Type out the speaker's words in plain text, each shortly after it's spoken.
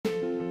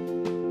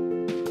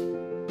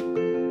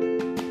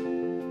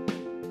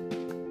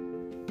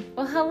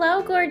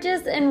hello,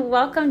 gorgeous, and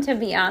welcome to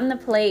Beyond the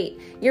Plate,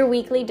 your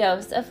weekly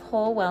dose of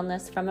whole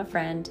wellness from a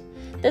friend.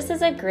 This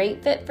is a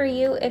great fit for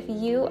you if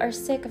you are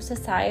sick of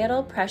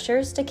societal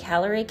pressures to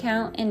calorie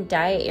count and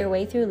diet your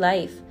way through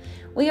life.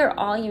 We are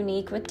all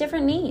unique with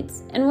different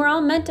needs, and we're all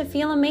meant to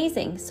feel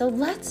amazing, so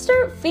let's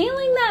start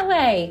feeling that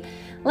way.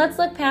 Let's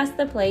look past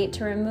the plate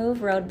to remove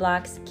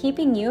roadblocks,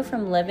 keeping you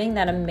from living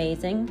that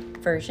amazing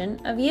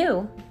version of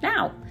you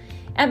now.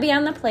 At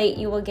Beyond the Plate,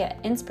 you will get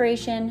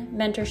inspiration,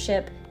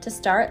 mentorship to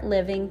start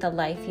living the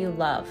life you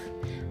love.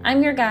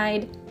 I'm your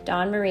guide,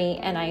 Dawn Marie,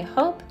 and I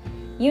hope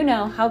you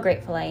know how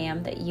grateful I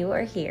am that you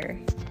are here.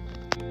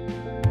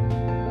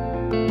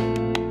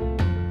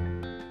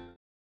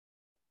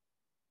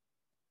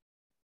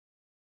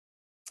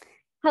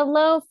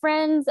 Hello,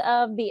 friends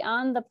of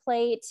Beyond the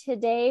Plate.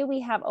 Today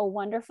we have a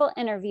wonderful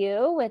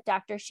interview with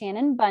Dr.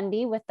 Shannon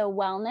Bundy with The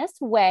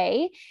Wellness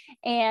Way.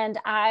 And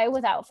I,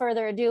 without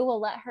further ado, will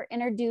let her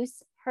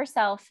introduce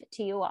herself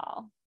to you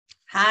all.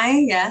 Hi,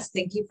 yes,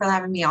 thank you for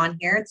having me on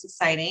here. It's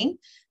exciting.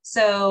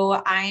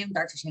 So I am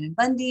Dr. Shannon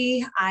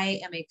Bundy.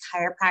 I am a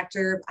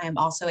chiropractor. I am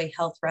also a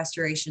health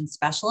restoration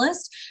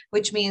specialist,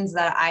 which means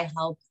that I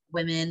help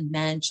women,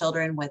 men,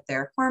 children with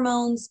their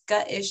hormones,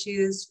 gut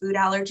issues, food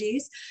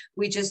allergies.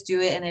 We just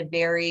do it in a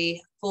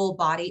very full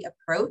body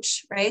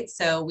approach, right?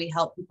 So we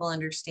help people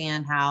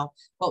understand how,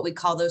 what we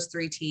call those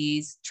 3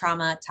 T's,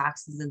 trauma,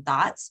 toxins, and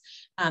thoughts,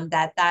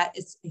 that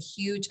is a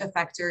huge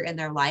effector in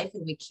their life.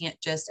 And we can't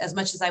just, as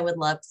much as I would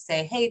love to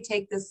say, hey,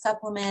 take this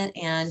supplement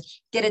and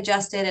get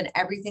adjusted and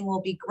everything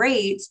will be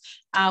great.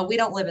 We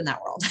don't live in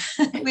that world.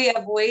 We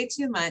have way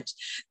too much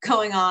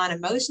going on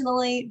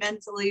emotionally,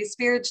 mentally,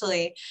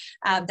 spiritually,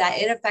 that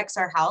it affects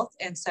our health.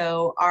 And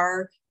so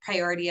our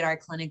priority at our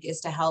clinic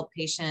is to help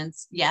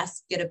patients,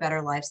 yes, get a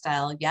better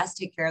lifestyle, yes,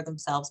 take care of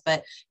themselves,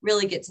 but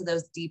really get to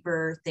those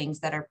deeper things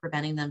that are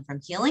preventing them from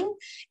healing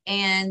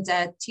and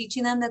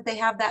teaching them that they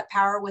have that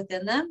power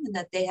within them and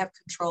that they have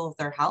control of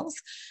their health,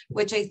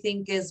 which I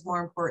think is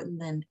more important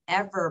than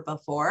ever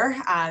before,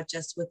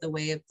 just with the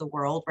way of the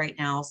world right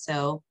now.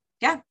 So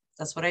yeah,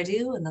 that's what I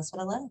do. And that's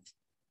what I love.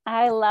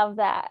 I love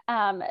that.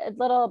 A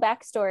little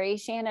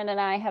backstory. Shannon and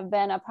I have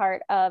been a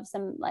part of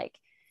some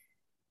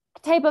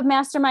type of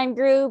mastermind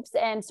groups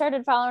and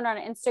started following her on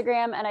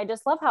Instagram. And I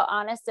just love how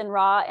honest and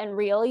raw and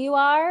real you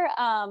are.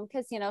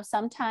 Cause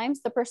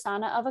sometimes the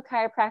persona of a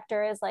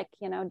chiropractor is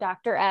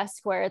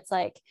Dr-esque, where it's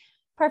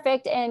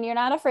perfect. And you're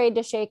not afraid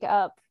to shake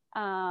up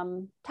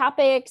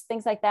topics,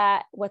 things like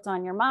that, what's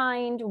on your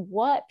mind,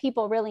 what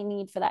people really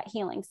need for that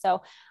healing.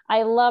 So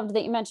I loved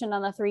that you mentioned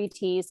on the 3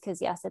 T's,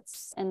 because yes,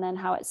 and then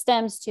how it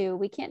stems to,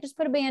 we can't just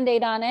put a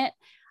Band-Aid on it.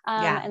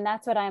 And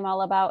that's what I'm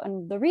all about.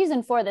 And the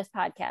reason for this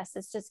podcast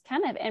is just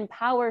kind of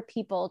empower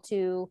people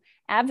to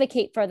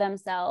advocate for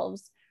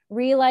themselves,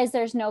 realize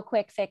there's no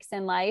quick fix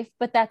in life,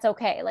 but that's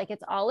okay.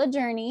 It's all a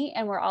journey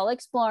and we're all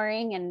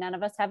exploring and none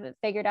of us have it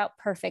figured out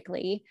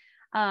perfectly.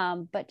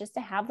 But just to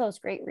have those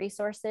great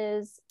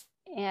resources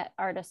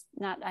are just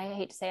not, I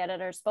hate to say it, at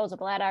our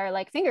disposable, at our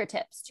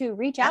fingertips to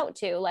reach out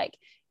to,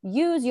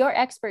 use your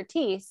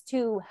expertise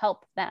to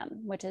help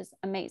them, which is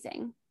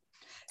amazing.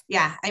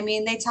 Yeah. I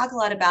mean, they talk a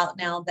lot about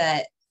now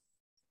that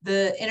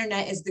the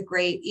internet is the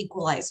great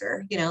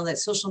equalizer, that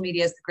social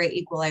media is the great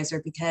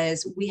equalizer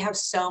because we have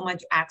so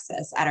much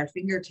access at our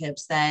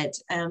fingertips that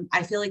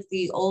I feel like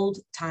the old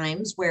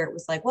times where it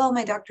was well,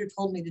 my doctor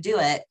told me to do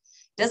it,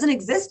 doesn't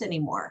exist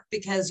anymore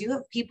because you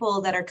have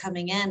people that are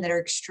coming in that are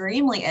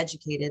extremely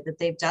educated, that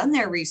they've done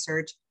their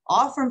research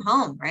all from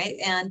home, right?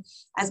 And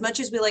as much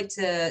as we like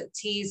to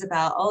tease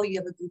about, oh, you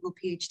have a Google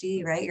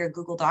PhD, right? You're a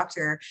Google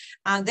doctor.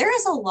 There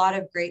is a lot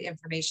of great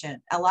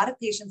information. A lot of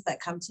patients that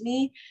come to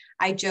me,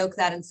 I joke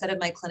that instead of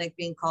my clinic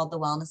being called The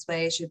Wellness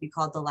Way, it should be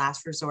called The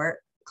Last Resort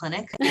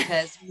Clinic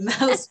because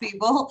most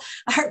people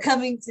are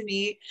coming to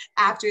me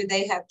after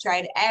they have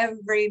tried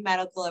every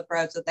medical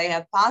approach that they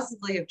have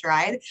possibly have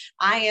tried.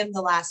 I am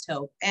the last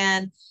hope.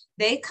 And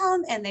they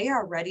come and they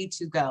are ready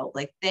to go.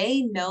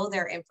 They know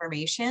their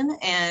information.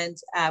 And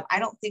I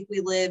don't think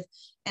we live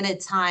in a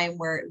time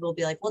where it will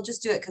be well,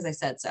 just do it because I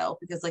said so.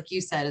 Because like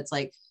you said, it's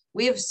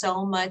we have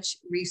so much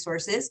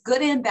resources,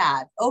 good and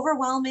bad,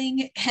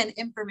 overwhelming and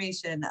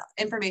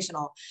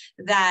informational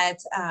that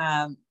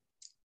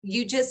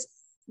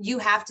you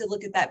have to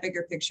look at that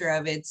bigger picture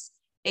of it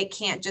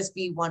can't just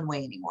be one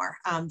way anymore.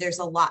 There's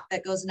a lot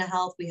that goes into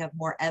health. We have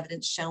more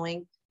evidence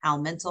showing how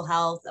mental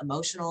health,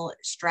 emotional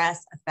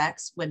stress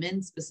affects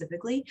women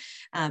specifically,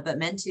 but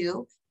men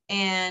too.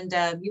 And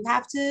you've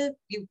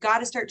got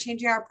to start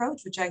changing our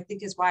approach, which I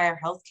think is why our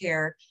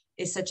healthcare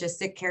is such a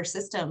sick care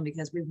system,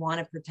 because we want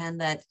to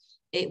pretend that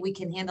we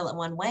can handle it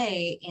one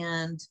way.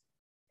 And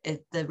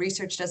the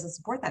research doesn't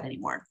support that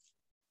anymore.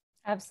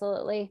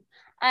 Absolutely.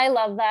 I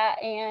love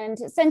that. And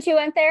since you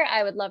went there,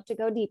 I would love to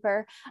go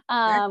deeper.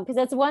 Because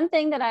that's one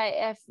thing that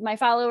if my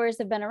followers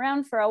have been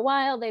around for a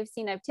while, they've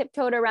seen I've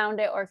tiptoed around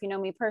it. Or if you know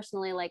me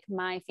personally,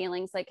 my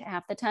feelings,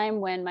 half the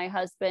time when my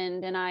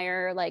husband and I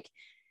are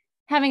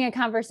having a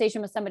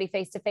conversation with somebody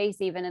face to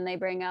face even, and they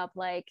bring up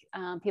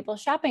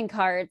people's shopping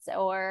carts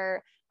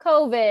or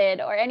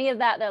COVID or any of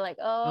that, they're like,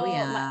 Oh oh,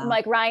 yeah.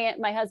 like Ryan,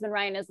 my husband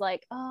Ryan is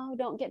like, oh,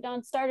 don't get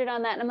Dawn started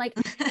on that. And I'm like,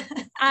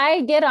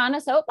 I get on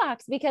a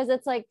soapbox because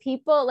it's like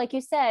people, like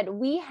you said,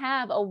 we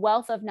have a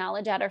wealth of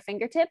knowledge at our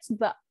fingertips,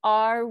 but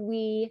are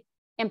we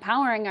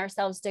empowering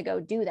ourselves to go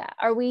do that?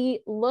 Are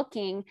we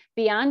looking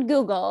beyond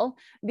Google,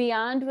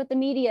 beyond what the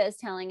media is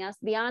telling us,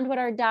 beyond what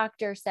our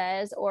doctor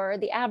says or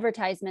the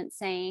advertisement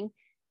saying?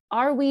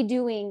 Are we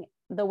doing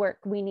the work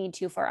we need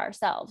to for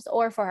ourselves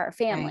or for our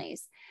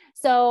families? Right.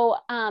 So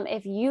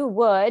if you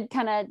would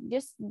kind of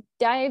just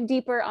dive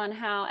deeper on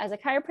how, as a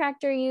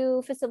chiropractor,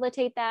 you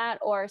facilitate that,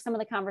 or some of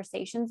the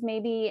conversations,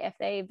 maybe if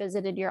they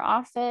visited your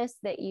office,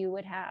 that you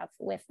would have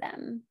with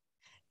them.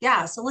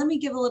 Yeah. So let me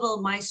give a little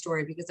of my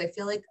story, because I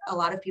feel like a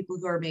lot of people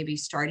who are maybe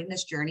starting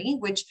this journey,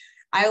 which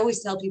I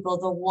always tell people,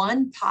 the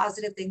one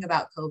positive thing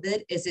about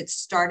COVID is it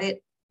started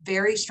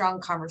very strong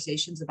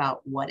conversations about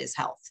what is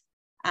health.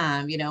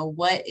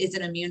 What is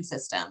an immune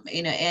system,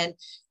 and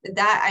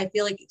that I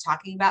feel like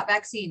talking about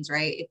vaccines,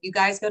 right? If you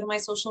guys go to my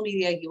social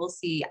media, you will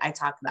see I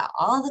talk about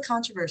all the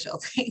controversial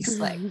things.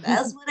 Like,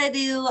 that's what I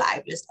do.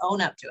 I just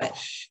own up to it.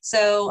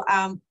 So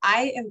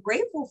I am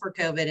grateful for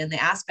COVID in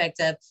the aspect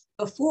of,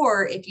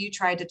 before, if you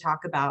tried to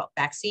talk about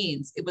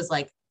vaccines, it was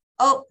like,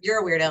 oh, you're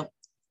a weirdo.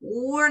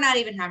 We're not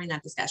even having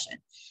that discussion.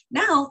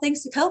 Now,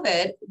 thanks to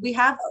COVID, we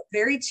have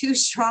very two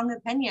strong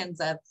opinions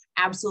of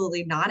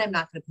absolutely not. I'm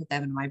not going to put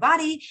them in my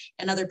body.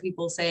 And other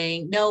people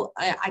saying, no,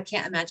 I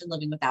can't imagine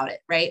living without it.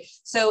 Right.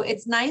 So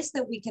it's nice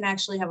that we can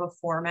actually have a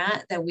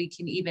format that we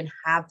can even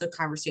have the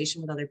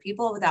conversation with other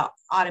people without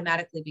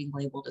automatically being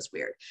labeled as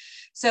weird.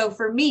 So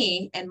for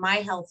me and my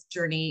health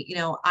journey,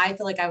 I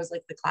feel like I was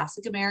like the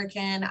classic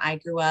American. I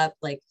grew up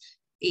like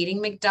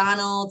eating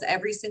McDonald's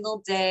every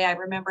single day. I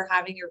remember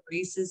having a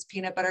Reese's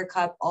peanut butter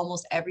cup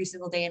almost every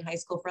single day in high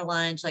school for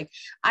lunch. Like,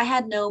 I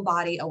had no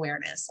body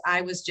awareness.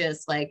 I was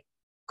just like,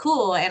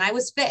 cool. And I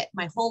was fit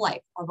my whole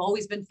life. I've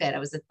always been fit. I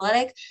was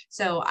athletic.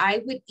 So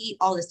I would eat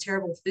all this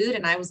terrible food.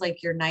 And I was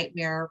like your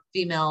nightmare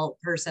female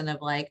person of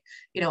like,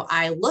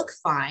 I look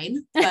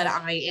fine, but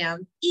I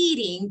am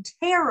eating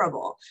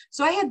terrible.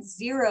 So I had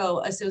zero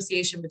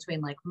association between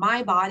like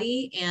my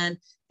body and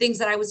things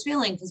that I was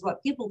feeling. Because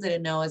what people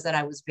didn't know is that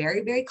I was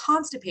very, very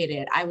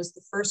constipated. I was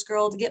the first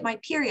girl to get my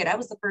period. I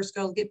was the first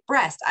girl to get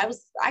breast.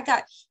 I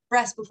got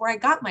breast before I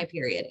got my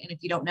period. And if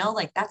you don't know,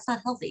 like, that's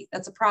not healthy.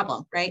 That's a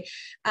problem. Right.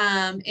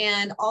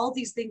 And all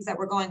these things that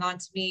were going on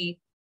to me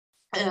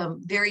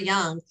very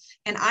young.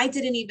 And I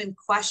didn't even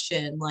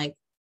question like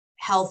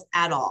health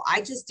at all.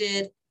 I just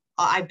did.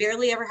 I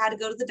barely ever had to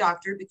go to the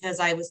doctor because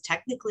I was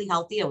technically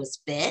healthy. I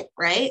was fit.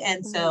 Right.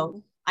 And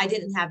so I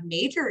didn't have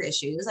major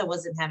issues. I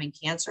wasn't having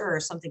cancer or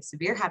something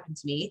severe happen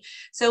to me.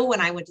 So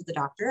when I went to the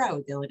doctor, I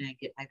would go in and I'd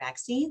get my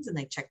vaccines, and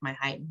they check my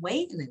height and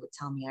weight, and they would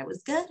tell me I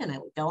was good, and I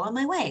would go on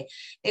my way.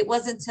 It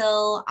wasn't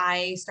until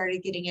I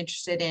started getting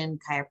interested in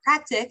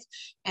chiropractic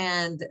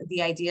and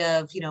the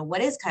idea of,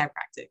 what is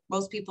chiropractic?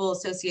 Most people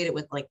associate it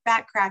with like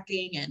back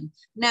cracking and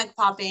neck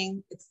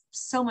popping. It's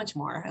so much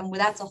more. And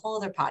that's a whole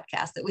other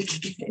podcast that we can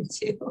get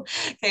into.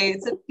 Okay.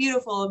 It's a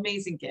beautiful,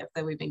 amazing gift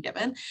that we've been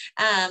given.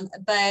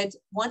 But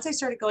once I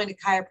started going to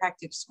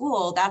chiropractic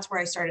school, that's where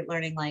I started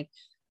learning like,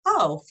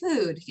 oh,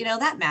 food,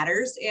 that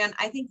matters. And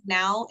I think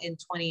now in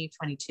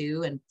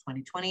 2022 and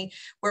 2020,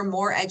 we're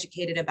more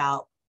educated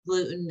about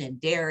gluten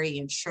and dairy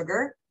and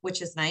sugar,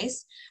 which is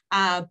nice.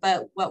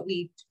 But what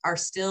we are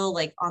still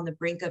like on the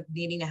brink of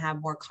needing to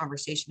have more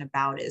conversation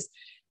about is,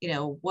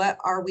 what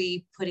are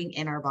we putting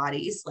in our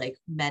bodies, like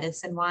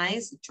medicine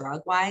wise,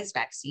 drug wise,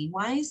 vaccine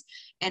wise,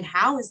 and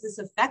how is this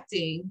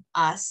affecting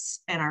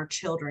us and our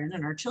children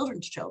and our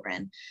children's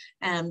children?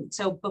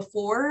 So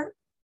before,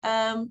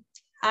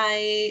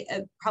 I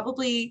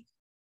probably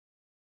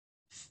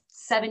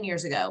 7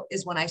 years ago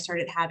is when I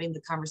started having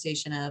the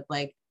conversation of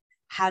like,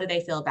 how did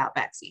I feel about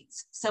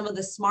vaccines? Some of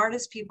the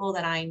smartest people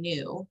that I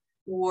knew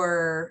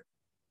were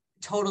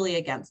totally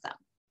against them.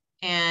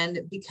 And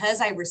because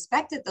I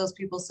respected those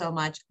people so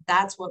much,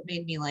 that's what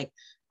made me like,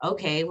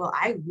 okay, well,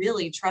 I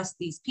really trust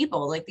these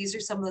people. Like, these are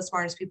some of the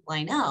smartest people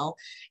I know.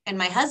 And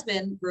my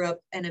husband grew up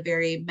in a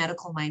very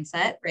medical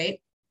mindset,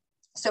 right?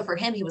 So for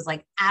him, he was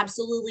like,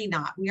 absolutely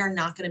not. We are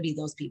not going to be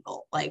those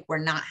people. Like, we're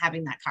not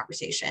having that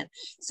conversation.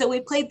 So we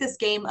played this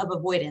game of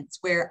avoidance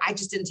where I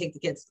just didn't take the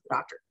kids to the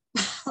doctor.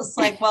 I was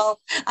like,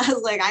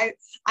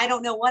 I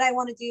don't know what I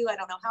want to do. I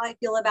don't know how I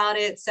feel about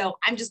it. So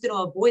I'm just going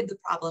to avoid the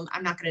problem.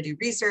 I'm not going to do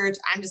research.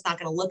 I'm just not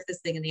going to look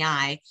this thing in the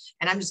eye.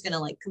 And I'm just going to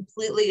like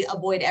completely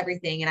avoid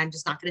everything. And I'm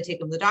just not going to take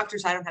them to the doctor.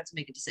 So I don't have to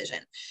make a decision.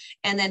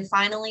 And then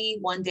finally,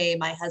 one day,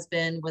 my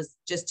husband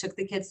took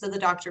the kids to the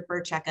doctor for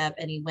a checkup,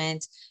 and he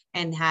went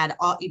and had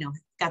all,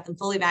 got them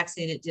fully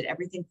vaccinated, did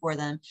everything for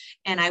them.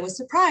 And I was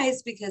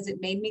surprised because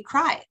it made me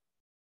cry.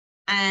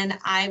 And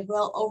I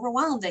felt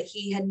overwhelmed that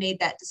he had made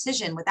that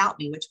decision without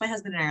me, which my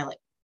husband and I are like,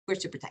 we're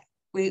super tight.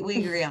 We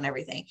agree on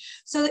everything.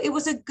 So it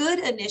was a good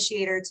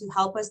initiator to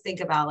help us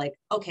think about like,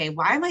 okay,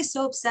 why am I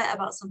so upset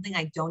about something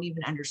I don't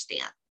even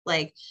understand?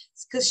 Like,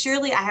 because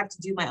surely I have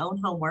to do my own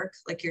homework,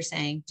 like you're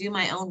saying, do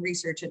my own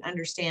research and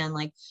understand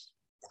like,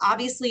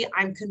 obviously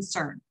I'm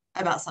concerned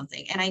about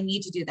something and I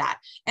need to do that.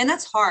 And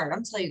that's hard.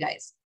 I'm telling you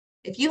guys,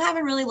 if you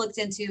haven't really looked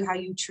into how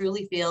you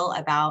truly feel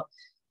about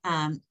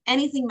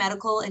anything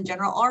medical in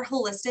general or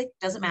holistic,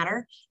 doesn't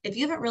matter. If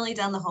you haven't really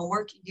done the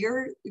homework,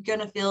 you're going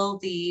to feel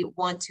the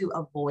want to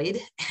avoid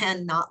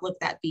and not look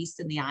that beast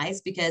in the eyes,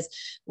 because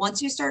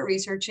once you start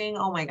researching,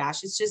 oh my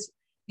gosh, it's just,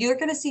 you're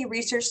going to see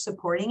research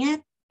supporting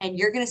it and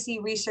you're going to see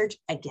research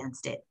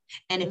against it.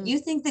 And if you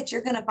think that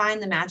you're going to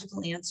find the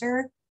magical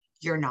answer,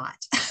 you're not.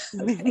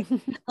 Okay.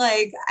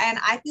 Like, and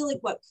I feel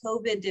like what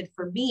COVID did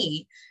for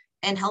me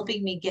and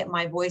helping me get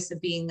my voice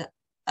of being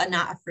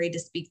not afraid to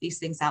speak these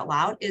things out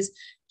loud is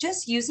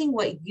just using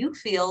what you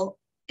feel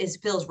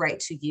feels right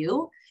to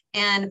you.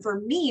 And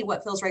for me,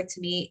 what feels right to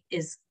me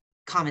is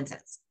common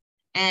sense.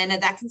 And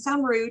that can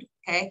sound rude,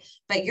 okay?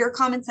 But your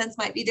common sense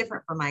might be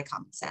different from my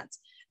common sense.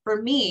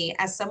 For me,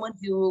 as someone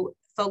who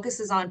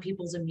focuses on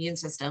people's immune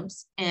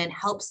systems and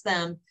helps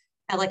them,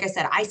 and like I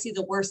said, I see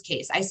the worst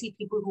case. I see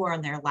people who are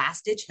on their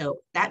last ditch hope.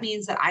 That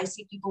means that I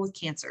see people with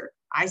cancer.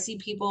 I see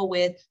people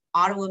with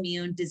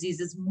autoimmune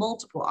diseases,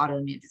 multiple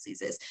autoimmune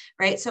diseases,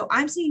 right? So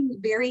I'm seeing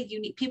very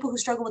unique people who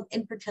struggle with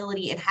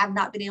infertility and have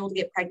not been able to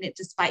get pregnant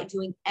despite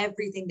doing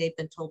everything they've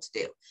been told to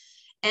do.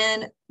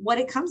 And what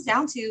it comes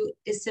down to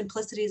is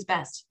simplicity is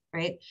best,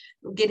 right?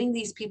 Getting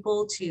these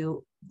people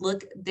to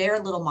look their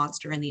little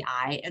monster in the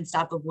eye and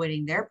stop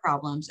avoiding their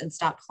problems and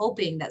stop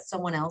hoping that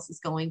someone else is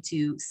going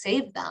to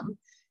save them,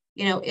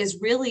 is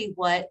really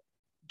what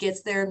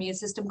gets their immune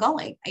system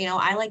going.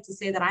 I like to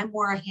say that I'm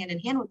more hand in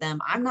hand with them.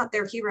 I'm not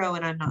their hero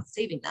and I'm not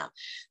saving them.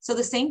 So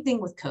the same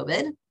thing with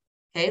COVID.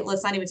 Okay.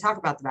 Let's not even talk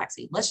about the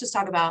vaccine. Let's just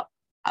talk about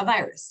a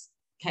virus.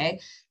 Okay.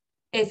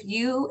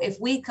 If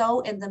we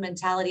go in the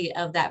mentality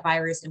of that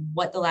virus and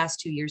what the last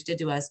 2 years did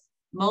to us,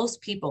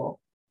 most people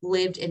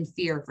lived in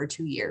fear for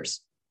 2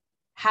 years.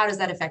 How does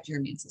that affect your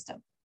immune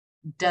system?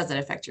 Does it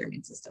affect your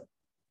immune system?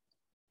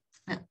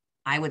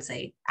 I would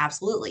say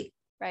absolutely.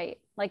 Right.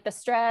 Like the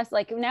stress,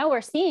 like now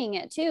we're seeing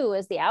it too,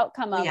 is the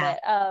outcome of it,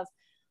 of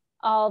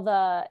all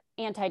the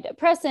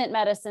antidepressant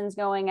medicines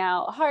going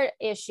out, heart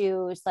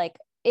issues, like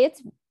it's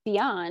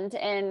beyond.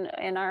 And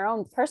in our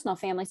own personal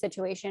family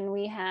situation,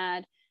 we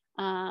had,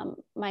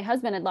 my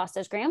husband had lost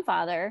his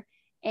grandfather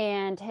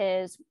and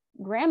his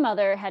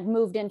grandmother had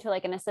moved into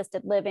like an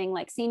assisted living,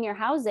 like senior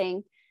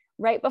housing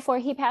right before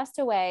he passed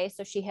away.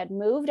 So she had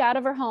moved out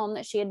of her home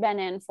that she had been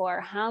in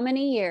for how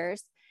many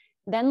years,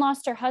 then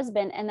lost her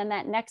husband. And then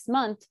that next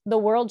month, the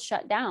world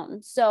shut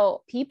down.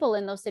 So people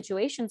in those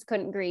situations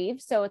couldn't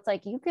grieve. So it's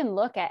like, you can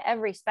look at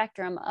every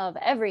spectrum of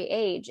every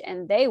age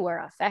and they were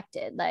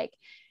affected. Like,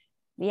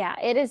 yeah,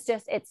 it is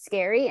just, it's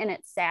scary and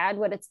it's sad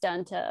what it's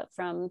done to,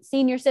 from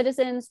senior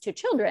citizens to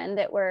children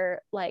that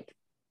were like,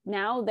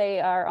 now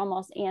they are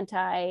almost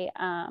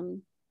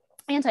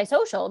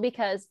antisocial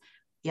because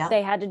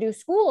they had to do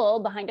school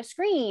behind a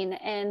screen.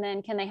 And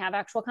then can they have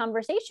actual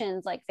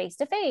conversations like face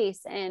to face?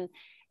 And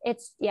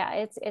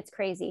it's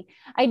crazy.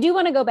 I do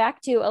want to go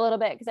back to a little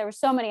bit because there were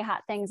so many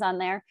hot things on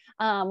there.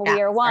 We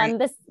are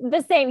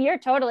the same, you're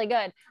totally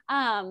good.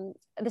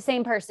 The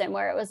same person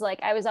where it was like,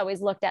 I was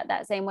always looked at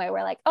that same way.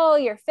 We're like, oh,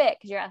 you're fit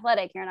because you're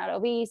athletic. You're not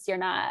obese. You're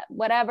not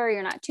whatever.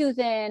 You're not too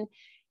thin.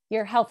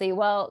 You're healthy.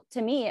 Well,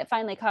 to me, it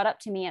finally caught up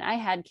to me. And I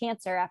had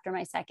cancer after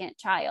my second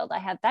child. I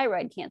had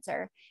thyroid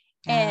cancer.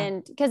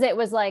 And because it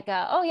was like,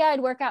 oh yeah,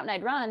 I'd work out and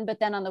I'd run. But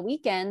then on the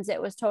weekends,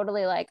 it was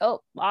totally like,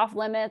 oh, off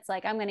limits.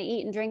 Like I'm going to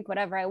eat and drink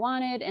whatever I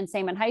wanted. And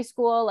same in high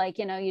school, like,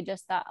 you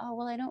just thought, oh,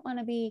 well, I don't want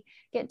to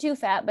get too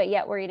fat, but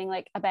yet we're eating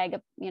like a bag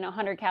of,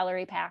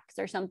 100-calorie packs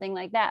or something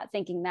like that,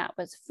 thinking that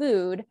was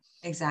food.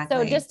 Exactly.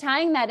 So just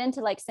tying that into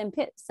like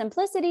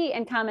simplicity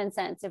and common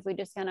sense, if we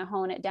just kind of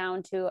hone it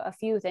down to a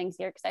few things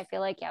here, because I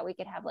feel like, we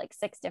could have like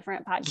 6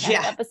 different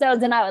podcast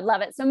episodes and I would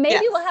love it. So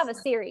maybe we'll have a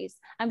series.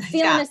 I'm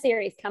feeling a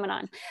series coming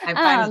on. I'm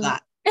fine with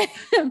that.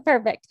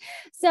 Perfect.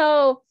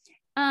 So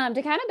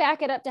to kind of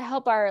back it up to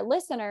help our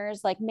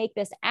listeners like make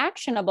this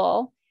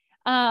actionable,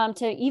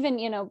 to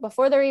even,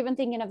 before they're even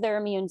thinking of their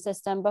immune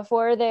system,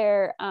 before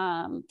they're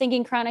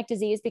thinking chronic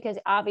disease, because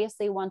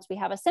obviously once we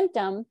have a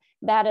symptom,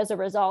 that is a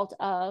result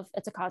of,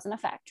 it's a cause and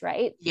effect,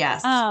 right?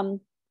 Yes.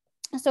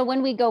 So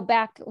when we go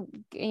back,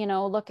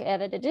 look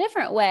at it a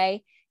different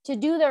way, to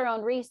do their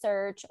own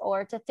research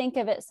or to think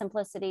of it in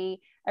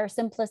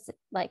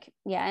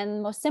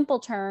most simple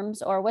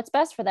terms, or what's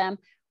best for them,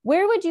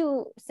 where would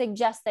you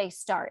suggest they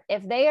start?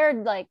 If they are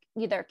like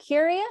either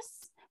curious,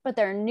 but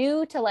they're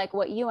new to like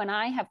what you and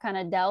I have kind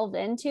of delved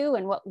into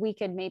and what we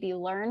could maybe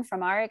learn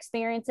from our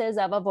experiences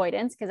of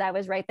avoidance. Cause I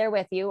was right there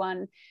with you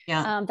on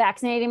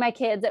vaccinating my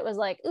kids. It was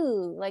like,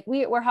 ooh, like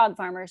we're hog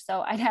farmers. So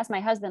I'd ask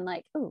my husband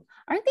like, ooh,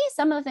 aren't these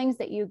some of the things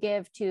that you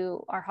give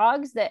to our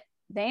hogs that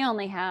they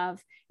only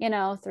have,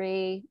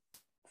 3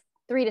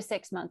 to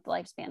 6 month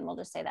lifespan. We'll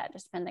just say that,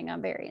 just depending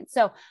on variants.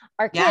 So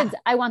our kids,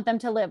 I want them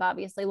to live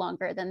obviously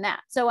longer than that.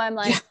 So I'm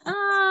like, do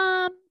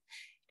I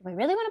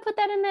really want to put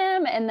that in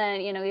them? And then,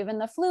 even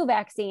the flu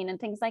vaccine and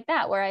things like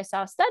that, where I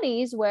saw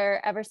studies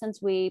where ever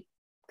since we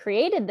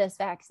created this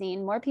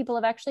vaccine, more people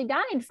have actually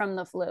died from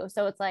the flu.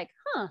 So it's like,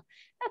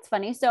 that's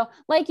funny. So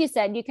like you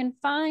said, you can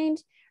find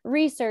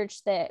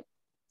research that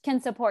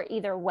can support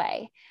either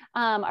way.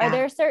 Are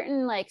there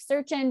certain like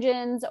search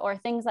engines or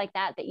things like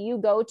that that you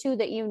go to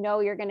that you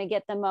know you're going to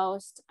get the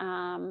most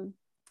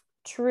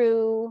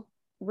true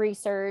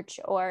research,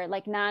 or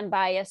like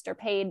non-biased or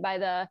paid by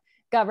the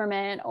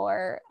government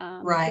or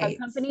drug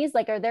companies?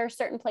 Like, are there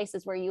certain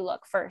places where you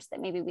look first that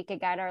maybe we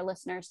could guide our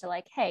listeners to,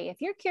 like, hey, if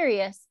you're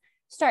curious,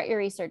 start your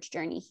research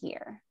journey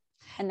here?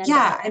 And then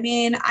I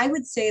mean, I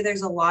would say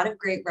there's a lot of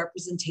great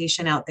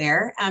representation out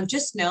there.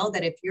 Just know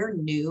that if you're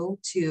new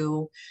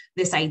to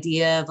this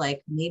idea of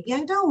like, maybe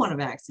I don't want to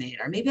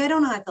vaccinate, or maybe I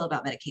don't know how I feel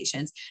about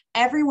medications,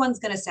 everyone's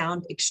going to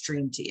sound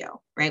extreme to you,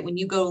 right? When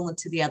you go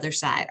to the other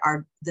side,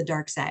 the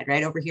dark side,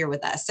 right over here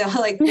with us. So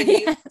like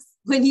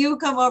when you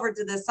come over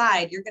to the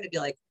side, you're going to be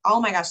like, oh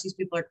my gosh, these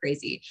people are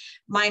crazy.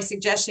 My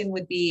suggestion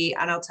would be,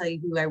 and I'll tell you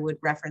who I would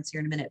reference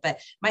here in a minute, but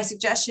my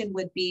suggestion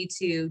would be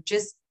to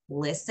just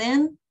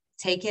listen,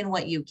 take in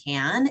what you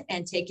can,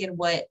 and take in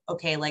what,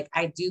 okay, like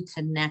I do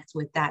connect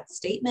with that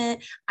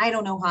statement. I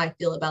don't know how I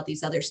feel about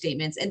these other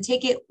statements, and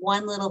take it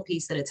one little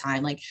piece at a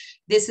time. Like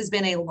this has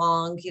been a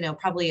long,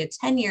 probably a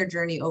 10-year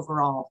journey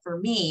overall for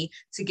me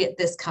to get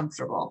this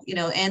comfortable,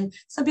 and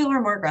some people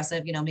are more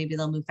aggressive, maybe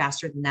they'll move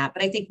faster than that.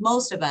 But I think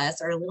most of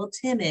us are a little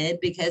timid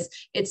because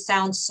it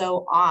sounds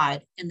so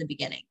odd in the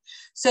beginning.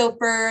 So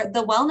for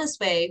the Wellness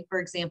Way, for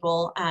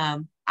example,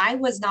 I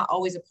was not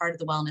always a part of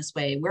the Wellness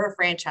Way. We're a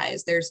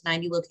franchise. There's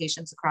 90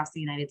 locations across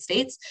the United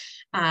States.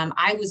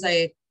 I was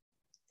a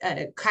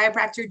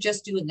chiropractor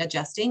just doing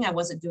adjusting. I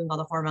wasn't doing all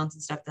the hormones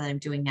and stuff that I'm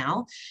doing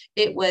now.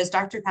 It was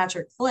Dr.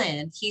 Patrick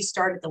Flynn. He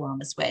started the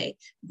Wellness Way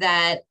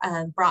that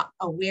brought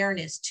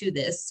awareness to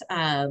this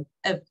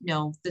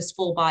this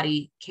full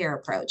body care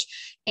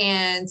approach.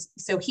 And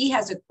so he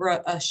has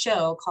a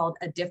show called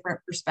A Different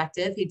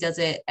Perspective. He does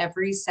it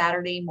every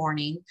Saturday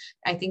morning.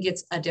 I think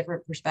it's a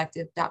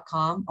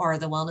differentperspective.com or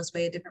the Wellness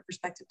Way, a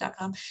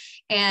differentperspective.com.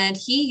 And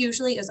he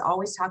usually is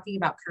always talking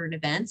about current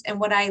events. And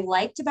what I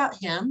liked about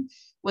him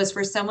was,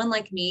 for someone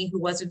like me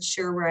who wasn't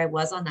sure where I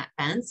was on that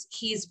fence,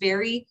 he's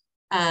very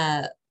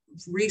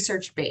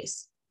research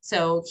based.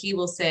 So he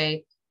will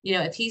say,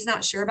 if he's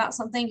not sure about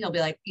something, he'll be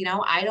like,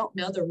 I don't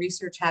know, the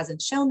research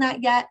hasn't shown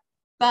that yet,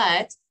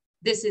 but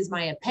this is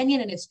my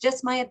opinion, and it's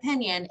just my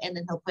opinion. And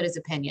then he'll put his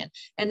opinion,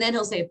 and then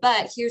he'll say,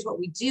 but here's what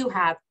we do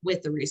have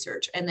with the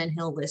research. And then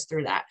he'll list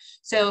through that.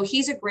 So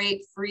he's a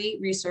great free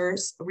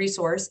resource.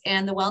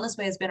 And the Wellness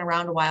Way has been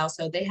around a while.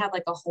 So they have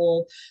like a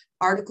whole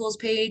articles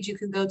page you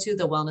can go to,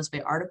 the Wellness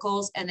Way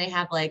articles, and they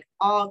have like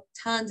all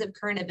tons of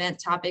current event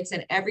topics,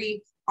 and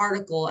every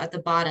article at the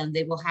bottom,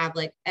 they will have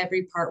like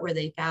every part where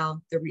they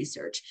found the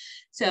research.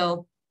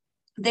 So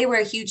they were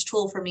a huge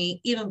tool for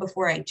me even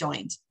before I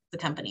joined the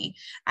company.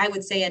 I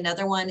would say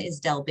another one is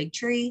Del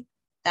Bigtree.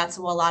 That's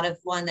a lot of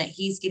one that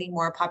he's getting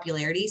more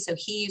popularity. So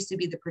he used to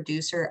be the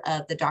producer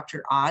of the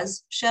Dr.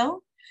 Oz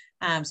show.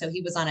 So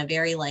he was on a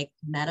very like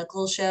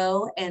medical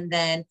show, and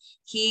then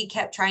he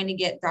kept trying to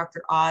get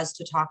Dr. Oz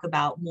to talk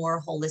about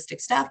more holistic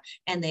stuff,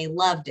 and they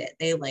loved it.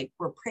 They like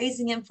were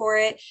praising him for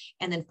it.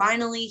 And then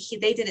finally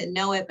they didn't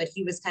know it, but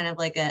he was kind of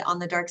like on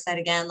the dark side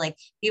again. Like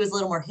he was a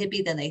little more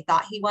hippie than they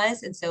thought he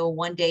was. And so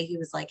one day he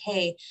was like,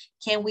 hey,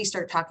 can we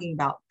start talking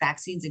about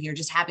vaccines in here,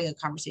 just having a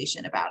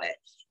conversation about it?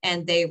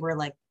 And they were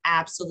like,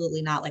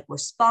 absolutely not. Like, we're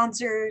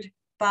sponsored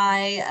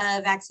by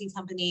vaccine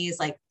companies,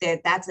 like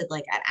that's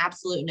like an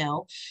absolute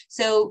no.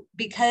 So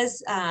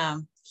because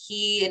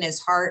he in his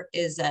heart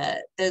is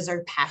those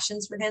are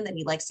passions for him, that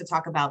he likes to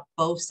talk about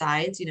both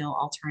sides,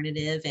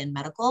 alternative and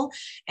medical,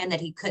 and that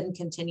he couldn't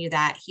continue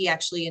that, he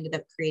actually ended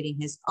up creating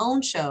his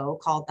own show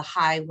called The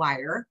High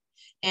Wire.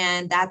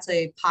 And that's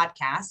a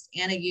podcast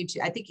and a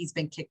YouTube. I think he's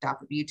been kicked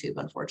off of YouTube,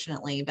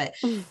 unfortunately. But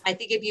I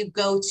think if you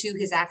go to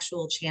his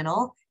actual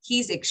channel,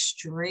 he's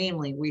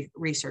extremely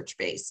research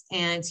based.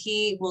 And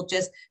he will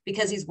just,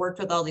 because he's worked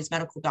with all these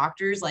medical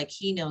doctors, like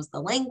he knows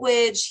the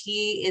language.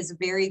 He is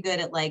very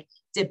good at like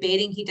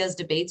debating. He does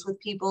debates with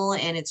people,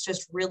 and it's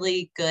just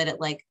really good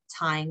at like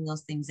tying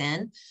those things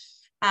in.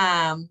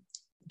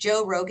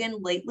 Joe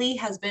Rogan lately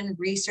has been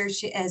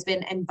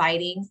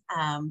inviting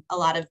a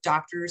lot of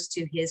doctors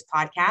to his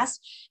podcast.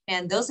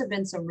 And those have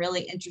been some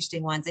really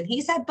interesting ones. And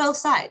he's had both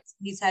sides.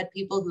 He's had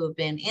people who have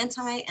been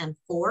anti and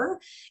for.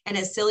 And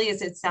as silly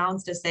as it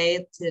sounds to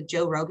say to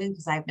Joe Rogan,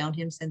 because I've known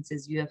him since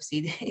his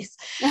UFC days,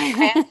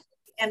 I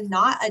am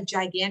not a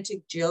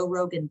gigantic Joe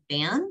Rogan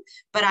fan,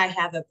 but I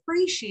have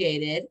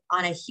appreciated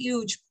on a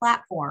huge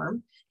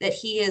platform that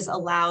he has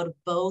allowed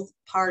both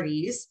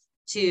parties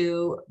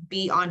to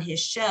be on his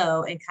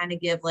show and kind of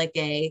give like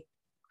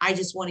I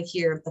just want to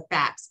hear the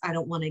facts. I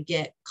don't want to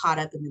get caught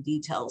up in the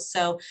details.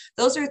 So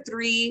those are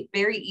three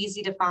very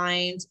easy to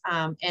find.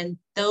 And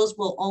those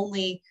will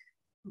only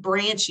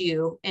branch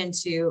you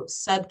into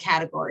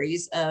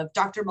subcategories of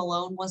Dr.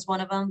 Malone was one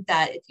of them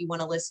that if you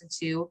want to listen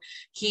to,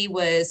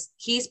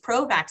 he's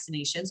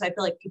pro-vaccination. So I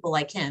feel like people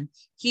like him.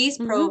 He's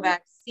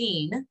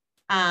pro-vaccine.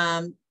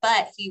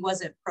 But he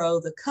wasn't pro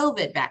the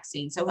COVID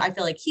vaccine. So I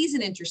feel like he's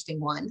an interesting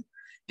one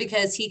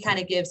because he kind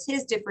of gives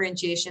his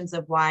differentiations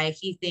of why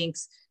he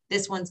thinks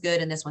this one's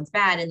good and this one's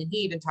bad. And then he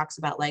even talks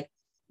about like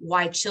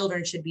why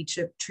children should be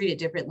treated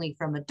differently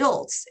from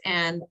adults.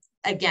 And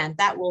again,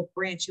 that will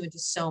branch you into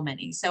so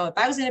many. So if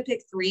I was going to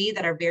pick 3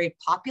 that are very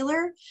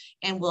popular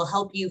and will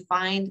help you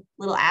find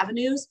little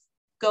avenues,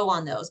 go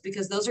on those,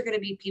 because those are going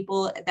to be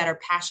people that are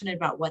passionate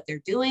about what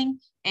they're doing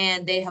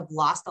and they have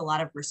lost a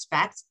lot of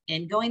respect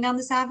in going down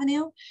this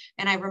avenue.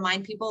 And I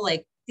remind people,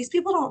 like, these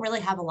people don't really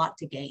have a lot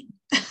to gain.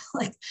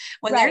 Like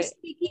when they're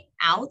speaking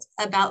out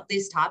about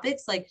these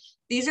topics, like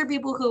these are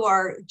people who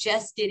are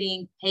just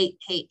getting hate.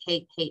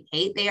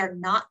 They are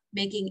not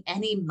making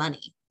any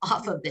money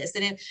off of this.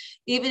 And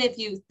even if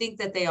you think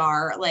that they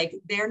are, like,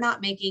 they're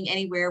not making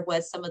anywhere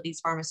what some of these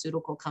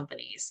pharmaceutical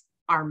companies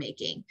are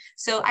making.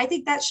 So I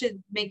think that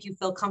should make you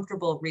feel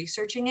comfortable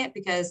researching it,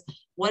 because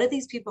what do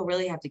these people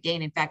really have to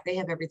gain? In fact, they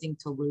have everything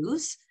to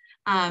lose.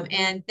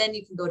 And then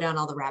you can go down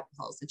all the rabbit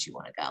holes that you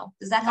want to go.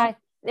 Does that help?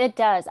 It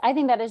does. I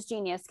think that is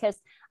genius, because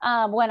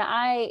when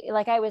I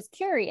was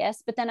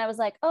curious, but then I was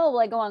like, oh, well,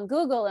 I go on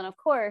Google, and of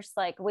course,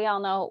 like we all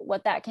know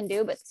what that can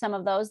do, but some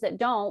of those that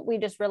don't, we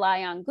just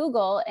rely on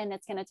Google, and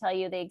it's going to tell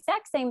you the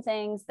exact same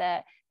things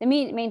that the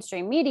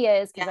mainstream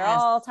media is, because they're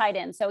all tied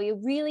in. So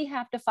you really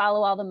have to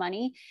follow all the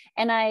money.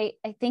 And I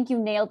think you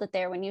nailed it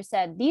there when you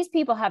said these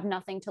people have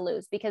nothing to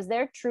lose, because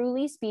they're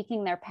truly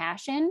speaking their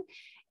passion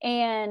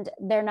and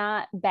they're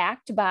not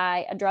backed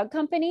by a drug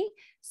company.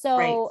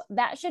 So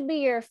that should be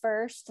your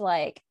first,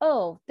 like,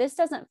 oh, this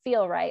doesn't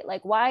feel right.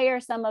 Like, why are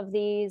some of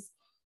these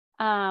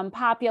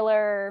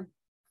popular,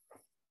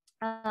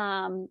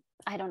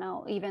 I don't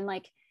know, even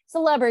like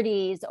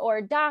celebrities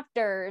or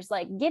doctors,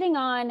 like getting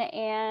on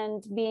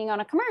and being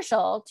on a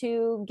commercial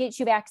to get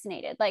you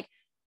vaccinated? Like,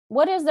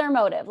 what is their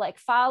motive? Like,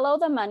 follow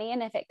the money.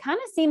 And if it kind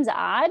of seems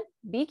odd,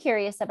 be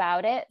curious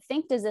about it.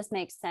 Think, does this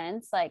make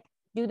sense? Like,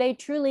 do they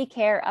truly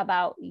care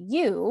about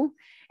you?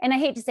 And I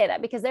hate to say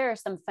that, because there are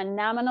some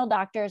phenomenal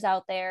doctors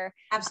out there,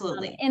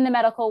 absolutely, in the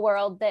medical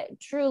world that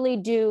truly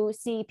do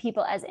see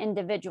people as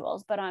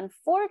individuals. But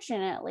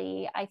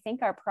unfortunately, I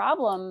think our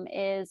problem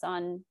is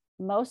on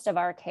most of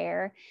our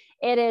care.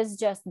 It is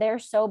just, they're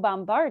so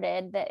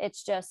bombarded that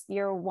it's just,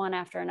 you're one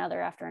after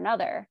another after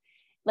another.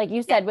 Like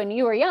you said, when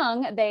you were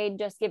young, they'd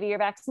just give you your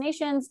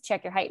vaccinations,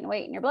 check your height and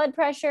weight and your blood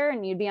pressure,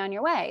 and you'd be on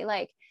your way.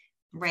 Like,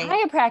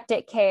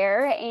 chiropractic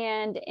care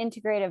and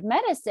integrative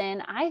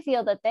medicine, I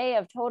feel that they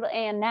have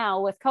and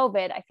now with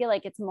COVID, I feel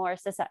like it's more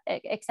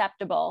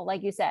acceptable,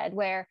 like you said,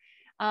 where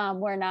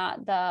we're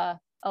not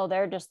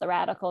they're just the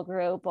radical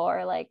group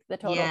or like the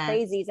total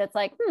crazies. It's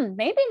like,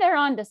 maybe they're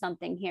onto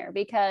something here,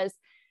 because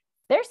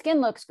their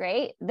skin looks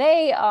great.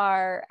 They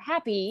are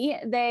happy.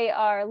 They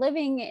are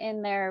living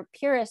in their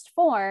purest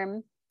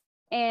form,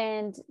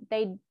 and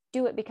they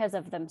do it because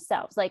of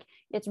themselves. Like,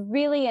 it's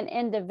really an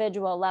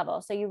individual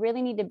level. So you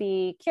really need to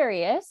be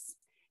curious.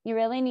 You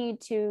really need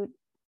to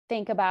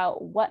think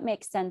about what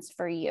makes sense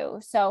for you.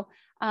 So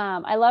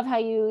I love how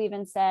you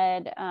even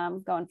said,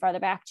 going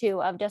farther back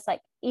too, of just like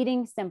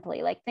eating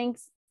simply, like think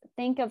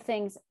of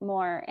things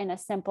more in a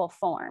simple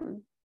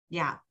form.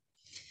 Yeah.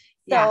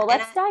 So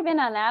let's dive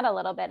in on that a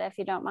little bit, if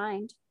you don't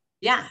mind.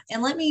 Yeah.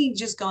 And let me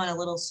just go on a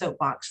little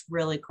soapbox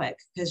really quick,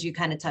 because you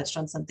kind of touched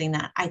on something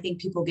that I think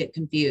people get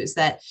confused,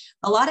 that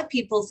a lot of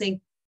people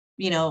think,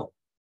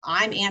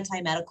 I'm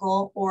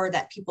anti-medical, or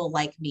that people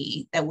like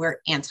me, that we're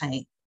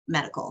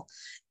anti-medical,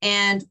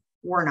 and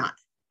we're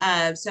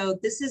not. So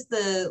this is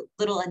the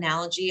little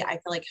analogy I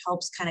feel like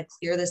helps kind of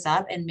clear this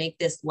up and make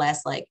this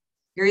less like,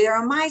 you're either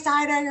on my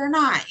side or you're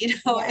not,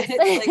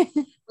 It's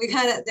like, we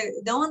kind of,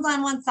 no one's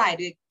on one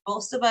side.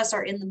 Most of us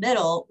are in the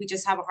middle. We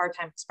just have a hard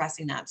time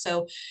expressing that.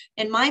 So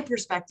in my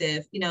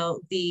perspective,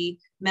 the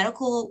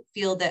medical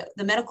field,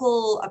 the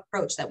medical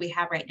approach that we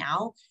have right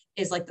now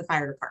is like the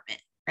fire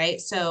department,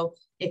 right? So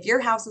if your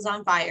house is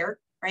on fire,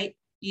 right,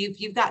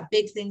 you've got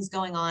big things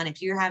going on.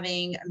 If you're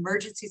having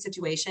emergency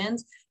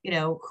situations,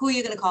 who are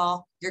you going to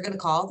call? You're going to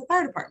call the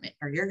fire department,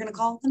 or you're going to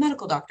call the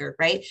medical doctor,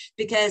 right?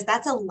 Because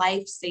that's a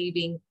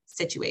life-saving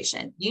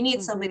situation. You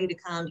need somebody to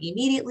come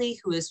immediately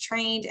who is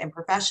trained and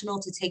professional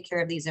to take care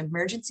of these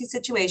emergency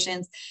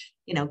situations,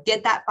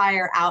 get that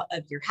fire out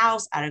of your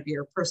house, out of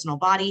your personal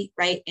body,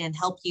 right? And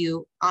help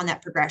you on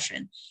that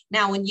progression.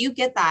 Now, when you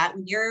get that,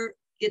 when you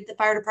get the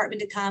fire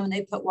department to come and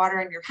they put water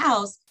in your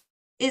house,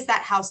 is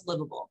that house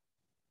livable?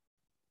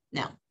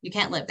 No, you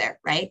can't live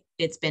there, right?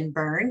 It's been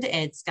burned.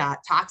 It's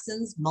got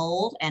toxins,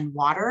 mold, and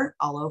water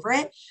all over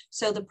it.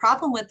 So the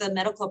problem with the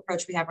medical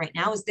approach we have right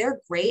now is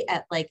they're great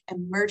at like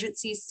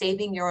emergency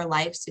saving your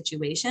life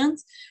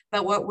situations.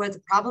 But what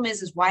the problem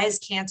is why is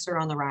cancer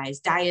on the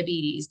rise?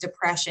 Diabetes,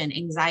 depression,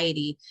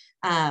 anxiety.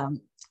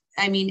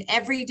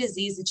 Every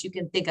disease that you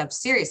can think of,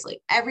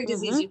 seriously, every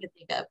disease you can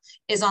think of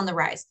is on the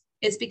rise.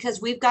 It's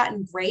because we've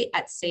gotten great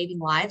at saving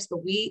lives,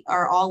 but we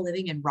are all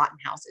living in rotten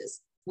houses.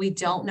 We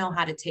don't know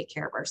how to take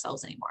care of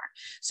ourselves anymore.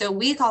 So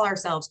we call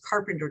ourselves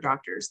carpenter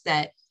doctors,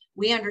 that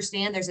We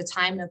understand there's a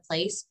time and a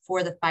place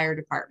for the fire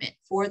department,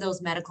 for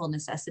those medical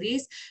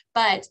necessities,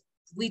 but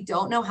we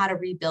don't know how to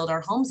rebuild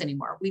our homes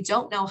anymore. We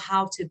don't know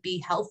how to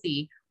be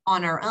healthy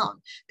on our own.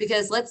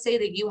 Because let's say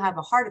that you have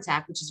a heart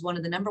attack, which is one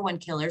of the number one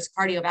killers.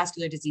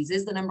 Cardiovascular disease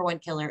is the number one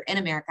killer in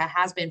America,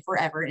 has been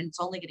forever, and it's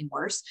only getting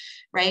worse,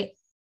 right?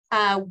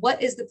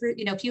 What is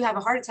if you have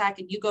a heart attack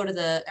and you go to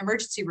the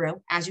emergency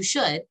room, as you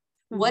should,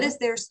 what is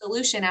their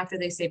solution after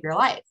they save your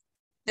life?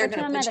 They're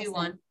going to put you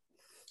on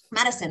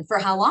medicine for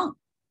how long?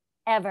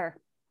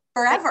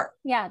 Forever.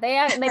 Yeah. They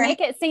right?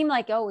 Make it seem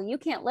like, oh, you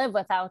can't live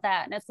without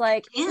that. And it's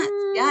like,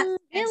 yeah.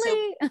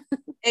 Really? So,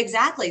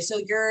 exactly.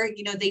 So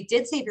they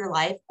did save your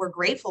life. We're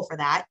grateful for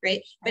that.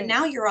 Right. But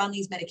now you're on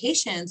these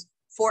medications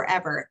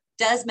forever.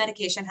 Does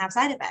medication have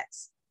side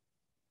effects?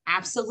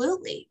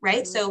 Absolutely.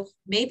 Right. So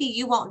maybe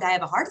you won't die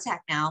of a heart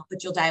attack now,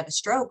 but you'll die of a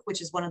stroke,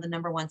 which is one of the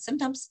number one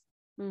symptoms.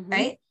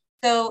 Right.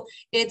 So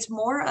it's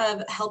more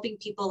of helping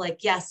people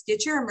like, yes,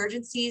 get your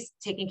emergencies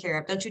taken care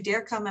of. Don't you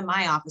dare come in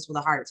my office with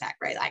a heart attack,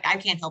 right? Like I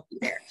can't help you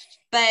there,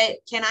 but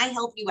can I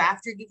help you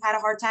after you've had a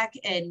heart attack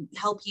and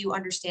help you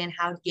understand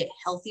how to get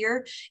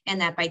healthier?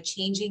 And that by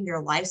changing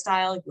your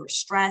lifestyle, your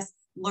stress,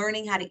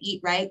 learning how to eat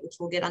right, which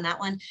we'll get on that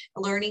one,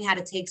 learning how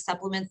to take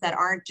supplements that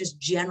aren't just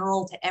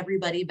general to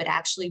everybody, but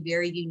actually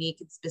very unique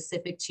and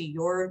specific to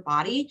your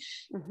body.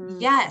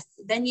 Yes,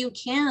 then you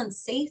can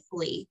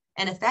safely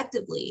and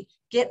effectively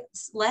get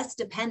less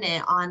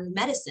dependent on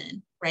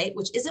medicine, right?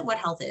 Which isn't what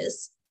health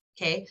is.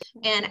 Okay.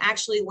 And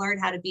actually learn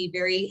how to be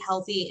very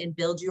healthy and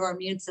build your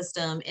immune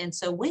system. And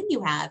so when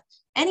you have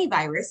any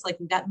virus, like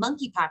we've got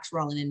monkeypox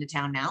rolling into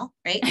town now,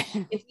 right?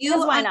 If you,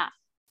 why not?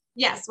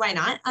 Yes, why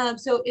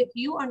not? So if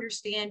you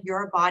understand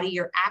your body,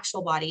 your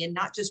actual body, and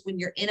not just when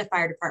you're in a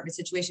fire department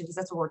situation, because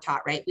that's what we're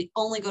taught, right? We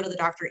only go to the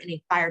doctor in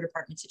a fire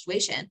department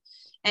situation.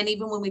 And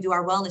even when we do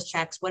our wellness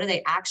checks, what are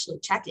they actually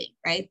checking,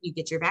 right? You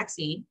get your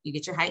vaccine, you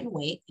get your height and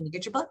weight, and you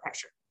get your blood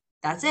pressure.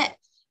 That's it,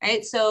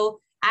 right?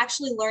 So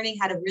actually learning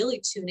how to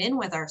really tune in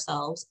with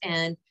ourselves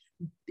and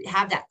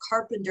have that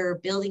carpenter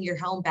building your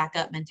home back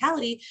up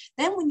mentality.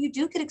 Then when you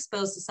do get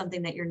exposed to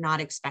something that you're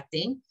not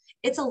expecting,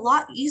 it's a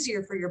lot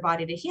easier for your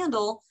body to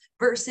handle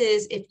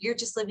versus if you're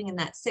just living in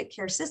that sick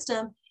care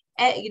system.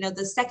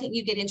 The second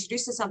you get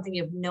introduced to something,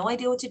 you have no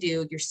idea what to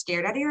do. You're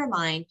scared out of your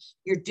mind.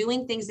 You're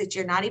doing things that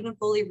you're not even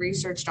fully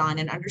researched on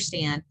and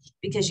understand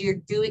because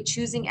you're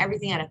choosing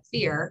everything out of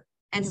fear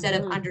instead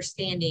of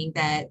understanding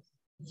that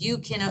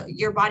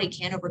your body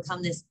can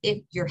overcome this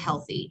if you're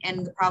healthy.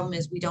 And the problem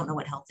is we don't know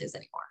what health is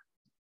anymore.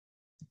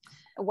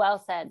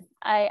 Well said.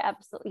 I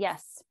absolutely,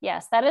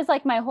 yes. That is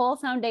like my whole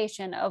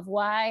foundation of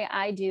why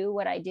I do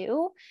what I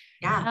do.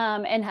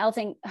 Yeah. And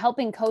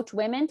helping coach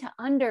women to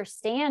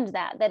understand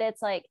that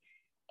it's like,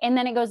 and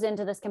then it goes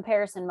into this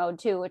comparison mode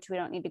too, which we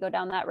don't need to go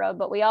down that road,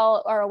 but we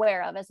all are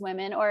aware of as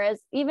women or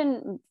as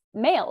even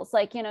males.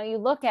 Like, you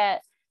look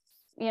at,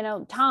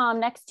 Tom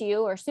next to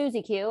you or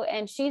Susie Q,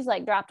 and she's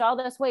like dropped all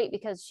this weight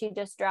because she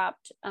just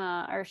dropped,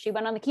 or she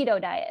went on the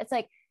keto diet. It's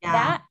like,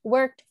 that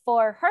worked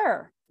for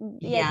her.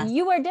 Yeah,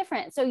 you are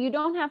different. So you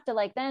don't have to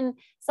like then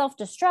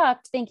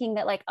self-destruct thinking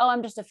that like, oh,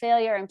 I'm just a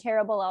failure. I'm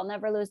terrible. I'll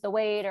never lose the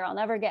weight or I'll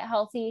never get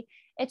healthy.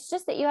 It's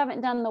just that you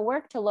haven't done the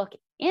work to look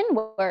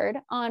inward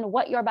on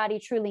what your body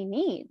truly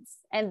needs.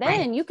 And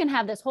then you can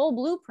have this whole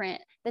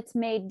blueprint that's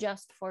made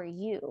just for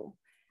you.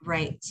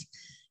 Right.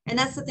 And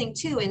that's the thing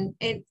too.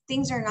 And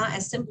things are not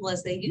as simple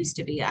as they used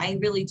to be. I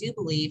really do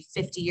believe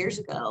 50 years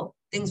ago,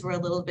 things were a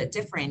little bit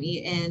different.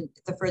 And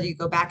the further you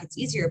go back, it's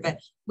easier, but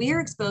we are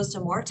exposed to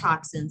more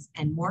toxins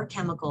and more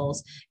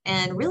chemicals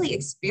and really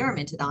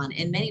experimented on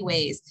in many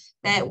ways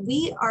that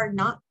we are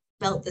not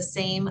built the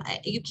same.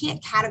 You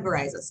can't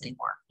categorize us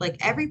anymore. Like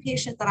every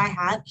patient that I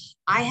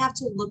have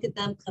to look at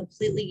them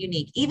completely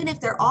unique, even if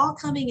they're all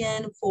coming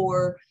in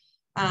for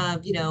a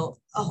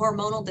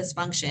hormonal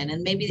dysfunction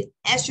and maybe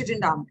estrogen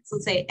dominance.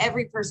 Let's say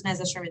every person has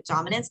estrogen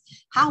dominance.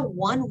 How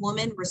one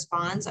woman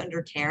responds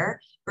under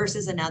care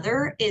versus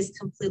another is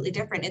completely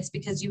different. It's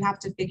because you have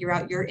to figure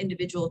out your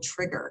individual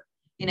trigger,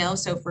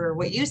 so for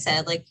what you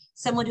said, like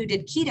someone who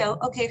did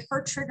keto, okay,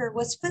 her trigger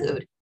was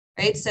food,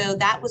 right? So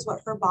that was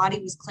what her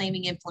body was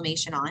claiming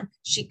inflammation on.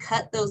 She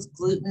cut those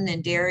gluten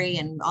and dairy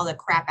and all the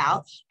crap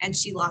out and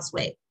she lost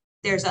weight.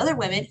 There's other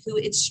women who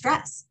it's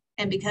stress.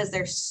 And because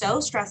they're so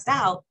stressed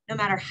out, no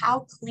matter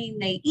how clean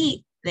they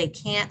eat, they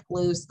can't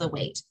lose the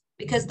weight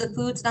because the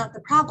food's not the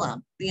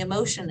problem. The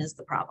emotion is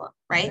the problem,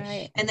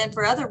 right? And then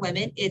for other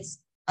women, it's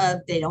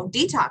they don't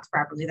detox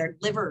properly. Their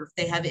liver,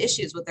 they have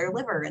issues with their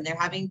liver and they're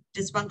having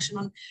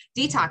dysfunctional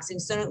detoxing.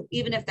 So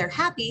even if they're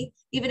happy,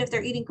 even if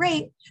they're eating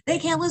great, they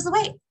can't lose the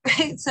weight,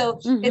 right? So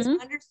it's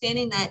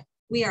understanding that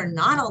we are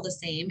not all the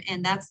same.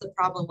 And that's the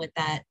problem with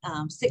that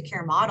sick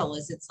care model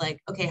is it's like,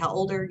 okay, how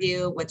old are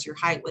you? What's your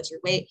height? What's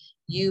your weight?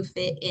 You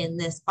fit in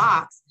this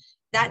box.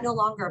 That no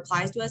longer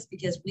applies to us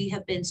because we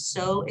have been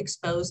so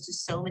exposed to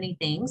so many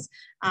things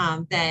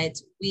that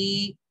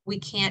we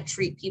can't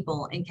treat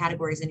people in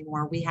categories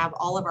anymore. We have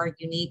all of our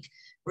unique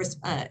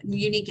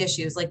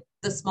issues. Like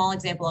the small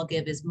example I'll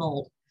give is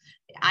mold.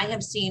 I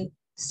have seen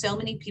so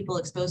many people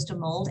exposed to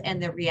mold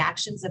and the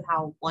reactions of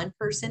how one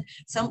person,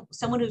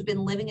 someone who's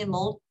been living in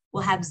mold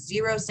will have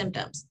zero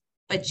symptoms,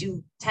 but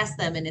you test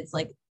them and it's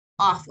like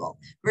awful,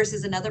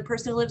 versus another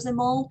person who lives in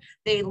mold,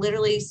 they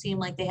literally seem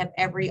like they have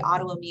every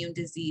autoimmune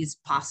disease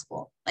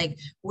possible. Like,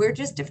 we're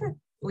just different.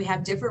 We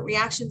have different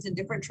reactions and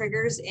different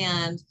triggers,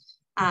 and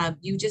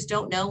you just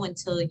don't know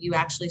until you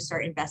actually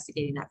start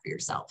investigating that for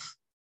yourself.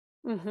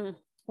 Mm-hmm.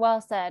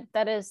 Well said.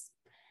 That is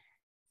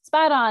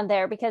spot on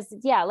there, because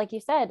yeah, like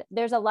you said,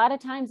 there's a lot of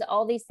times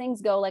all these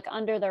things go like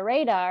under the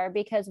radar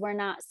because we're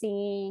not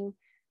seeing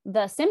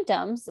the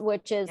symptoms,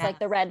 which is like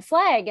the red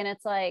flag. And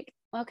it's like,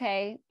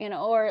 okay, you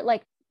know, or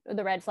like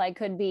the red flag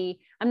could be,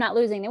 I'm not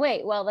losing the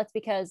weight. Well, that's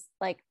because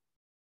like,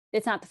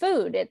 it's not the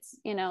food. It's,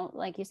 you know,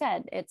 like you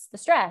said, it's the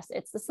stress,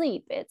 it's the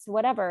sleep, it's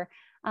whatever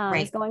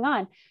is going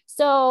on.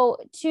 So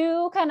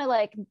to kind of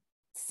like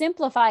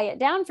simplify it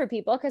down for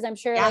people, because I'm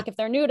sure like if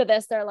they're new to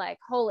this, they're like,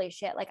 holy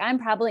shit, like I'm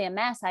probably a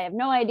mess, I have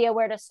no idea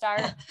where to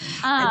start.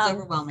 It's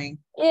overwhelming.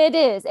 It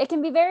is, it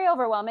can be very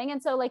overwhelming.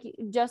 And so like,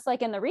 just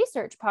like in the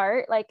research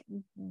part, like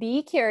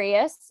be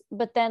curious,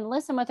 but then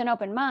listen with an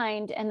open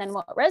mind, and then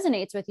what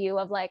resonates with you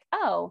of like,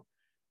 oh,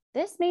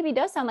 this maybe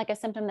does sound like a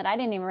symptom that I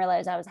didn't even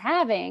realize I was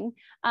having.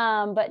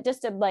 But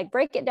just to like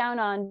break it down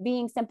on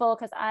being simple,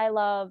 because I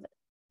love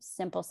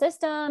simple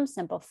systems,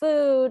 simple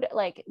food,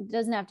 like it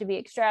doesn't have to be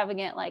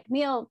extravagant, like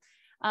meals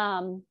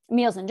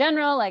in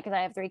general, like, cause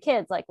I have 3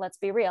 kids, like, let's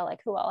be real, like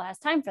who all has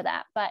time for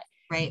that? But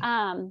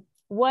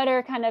what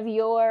are kind of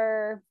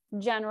your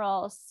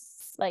general,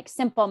 like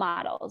simple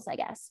models, I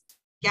guess?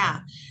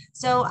 Yeah.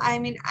 So, I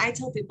mean, I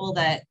tell people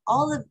that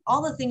all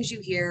the things you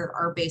hear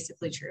are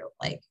basically true.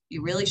 Like,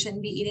 you really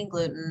shouldn't be eating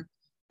gluten.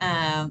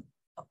 All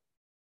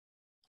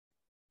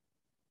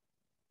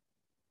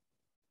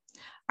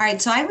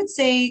right. So I would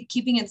say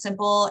keeping it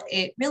simple,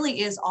 it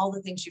really is all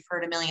the things you've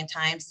heard a million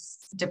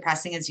times. As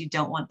depressing as you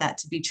don't want that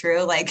to be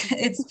true. Like,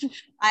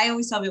 I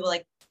always tell people,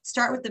 like,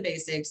 start with the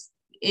basics.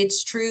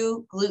 It's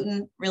true.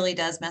 Gluten really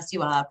does mess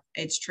you up.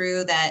 It's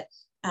true that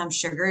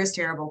sugar is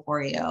terrible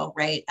for you,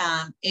 right?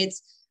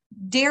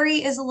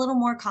 Dairy is a little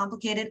more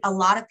complicated. A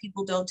lot of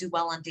people don't do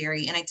well on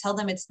dairy. And I tell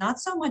them it's not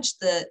so much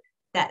that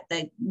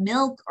the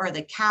milk or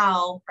the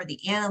cow or the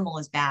animal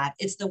is bad.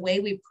 It's the way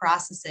we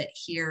process it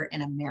here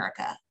in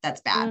America that's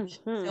bad.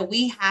 Mm-hmm. So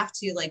we have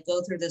to like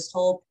go through this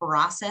whole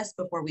process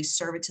before we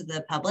serve it to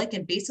the public.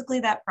 And basically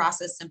that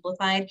process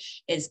simplified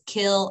is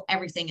kill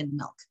everything in the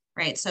milk.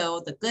 Right.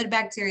 So the good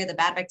bacteria, the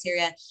bad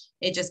bacteria,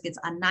 it just gets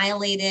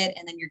annihilated.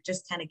 And then you're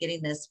just kind of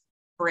getting this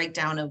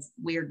breakdown of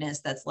weirdness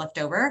that's left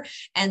over.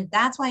 And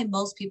that's why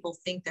most people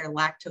think they're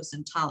lactose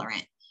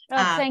intolerant.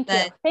 Oh, thank you.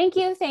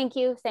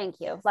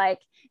 Like,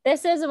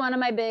 this is one of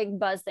my big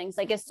buzz things.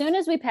 Like, as soon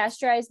as we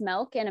pasteurized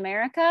milk in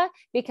America,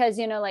 because,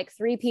 you know, like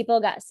 3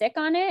 people got sick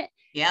on it,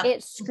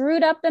 it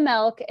screwed up the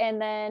milk.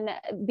 And then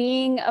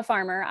being a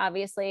farmer,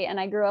 obviously, and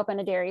I grew up on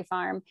a dairy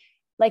farm,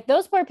 like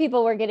those poor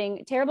people were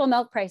getting terrible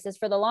milk prices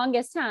for the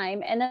longest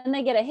time. And then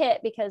they get a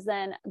hit because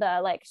then the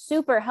like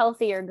super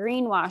healthy or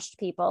greenwashed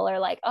people are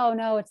like, oh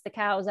no, it's the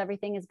cows,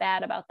 everything is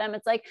bad about them.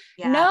 It's like,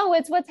 no,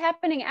 it's what's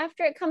happening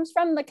after it comes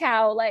from the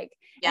cow. Like,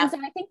 and so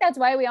I think that's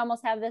why we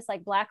almost have this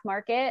like black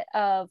market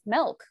of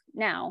milk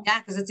now. Yeah,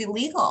 because it's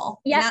illegal.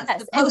 Yes. You're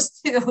not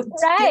supposed to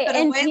right.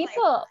 And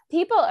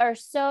people are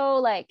so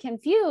like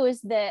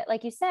confused that,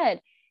 like you said,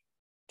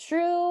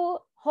 true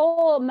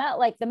whole milk,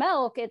 like the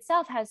milk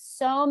itself has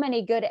so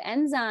many good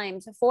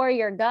enzymes for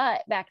your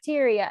gut,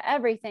 bacteria,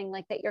 everything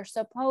like that you're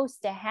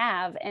supposed to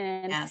have.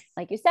 And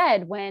like you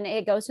said, when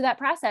it goes through that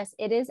process,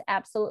 it is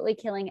absolutely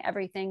killing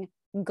everything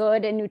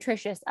good and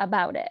nutritious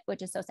about it,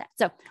 which is so sad.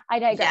 So I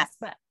digress,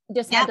 but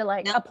just had to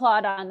like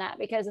applaud on that,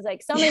 because it's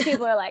like so many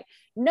people are like,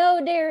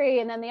 no dairy.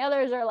 And then the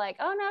others are like,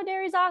 oh no,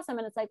 dairy's awesome.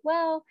 And it's like,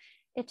 well,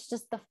 it's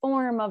just the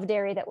form of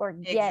dairy that we're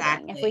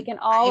getting. If we can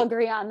all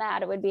agree on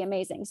that, it would be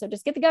amazing. So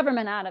just get the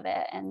government out of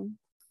it. And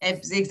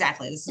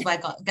exactly. This is why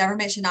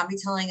government should not be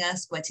telling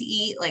us what to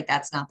eat. Like,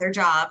 that's not their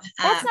job.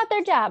 That's not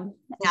their job.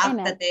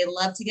 But they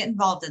love to get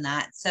involved in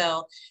that.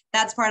 So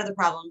that's part of the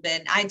problem.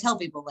 But I tell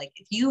people, like,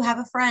 if you have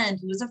a friend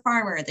who is a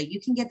farmer, that you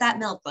can get that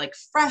milk like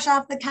fresh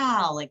off the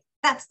cow, like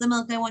that's the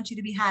milk I want you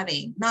to be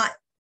having, not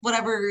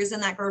whatever is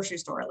in that grocery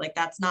store. Like,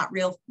 that's not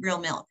real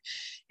milk.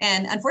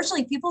 And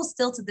unfortunately, people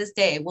still to this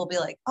day will be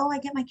like, oh, I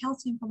get my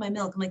calcium from my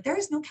milk. I'm like, there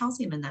is no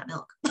calcium in that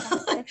milk.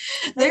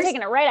 They're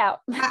taking it right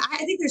out. I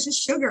think there's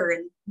just sugar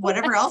and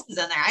whatever else is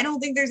in there. I don't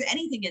think there's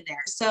anything in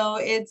there. So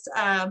it's,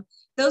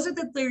 those are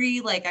the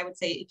 3, like, I would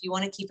say, if you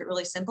want to keep it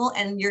really simple,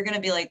 and you're going to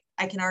be like,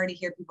 I can already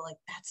hear people like,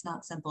 that's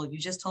not simple. You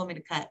just told me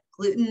to cut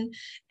gluten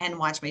and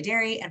watch my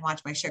dairy and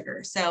watch my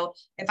sugar. So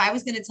if I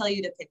was going to tell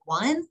you to pick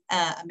one,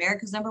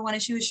 America's #1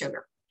 issue is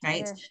sugar.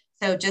 Right. Sure.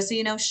 So just so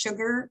you know,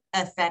 sugar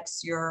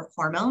affects your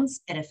hormones.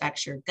 It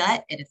affects your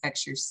gut. It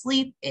affects your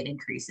sleep. It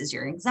increases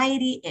your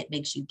anxiety. It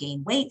makes you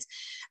gain weight.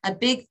 A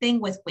big thing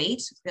with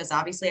weight, because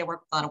obviously I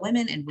work with a lot of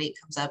women and weight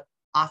comes up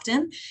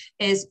often,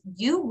 is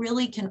you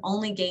really can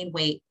only gain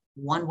weight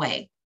one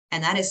way,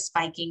 and that is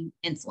spiking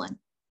insulin.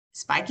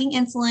 Spiking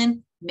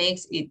insulin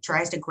it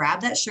tries to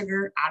grab that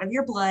sugar out of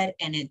your blood,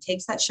 and it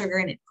takes that sugar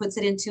and it puts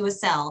it into a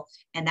cell,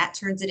 and that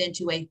turns it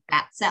into a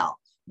fat cell.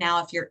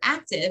 Now, if you're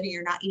active and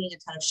you're not eating a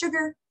ton of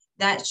sugar,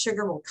 that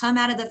sugar will come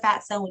out of the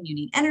fat cell when you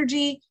need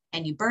energy,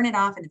 and you burn it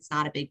off, and it's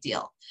not a big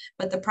deal.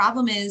 But the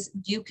problem is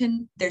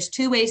there's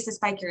two ways to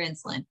spike your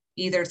insulin,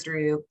 either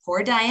through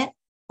poor diet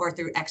or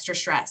through extra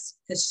stress,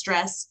 because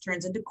stress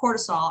turns into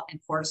cortisol, and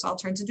cortisol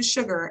turns into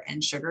sugar,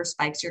 and sugar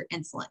spikes your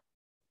insulin.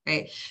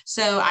 Okay.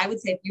 So I would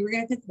say if you were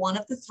going to pick one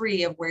of the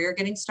three of where you're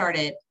getting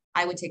started,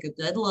 I would take a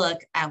good look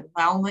at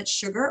how much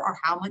sugar or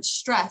how much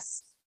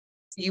stress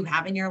you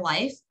have in your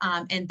life.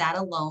 And that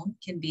alone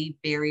can be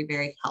very,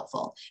 very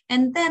helpful.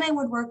 And then I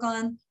would work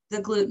on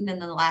the gluten.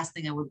 And then the last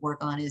thing I would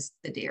work on is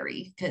the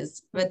dairy,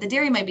 but the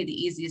dairy might be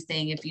the easiest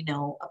thing if you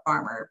know a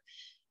farmer.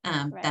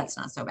 Right. That's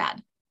not so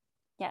bad.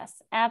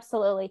 Yes,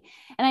 absolutely.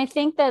 And I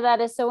think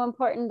that is so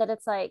important, that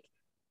it's like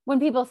when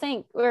people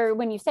think, or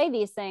when you say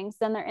these things,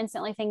 then they're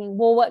instantly thinking,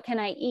 well, what can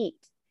I eat?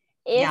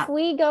 If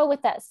we go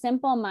with that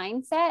simple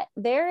mindset,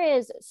 there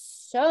is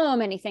so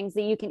many things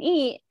that you can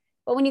eat.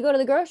 But when you go to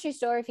the grocery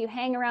store, if you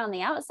hang around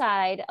the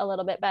outside a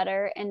little bit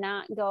better and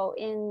not go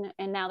in,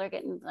 and now they're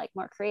getting like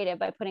more creative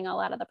by putting a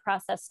lot of the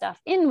processed stuff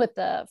in with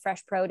the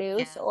fresh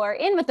produce or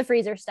in with the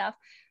freezer stuff.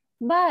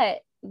 But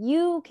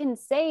you can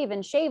save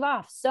and shave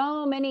off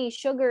so many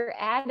sugar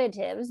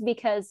additives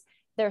because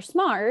they're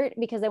smart,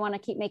 because they want to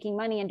keep making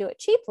money and do it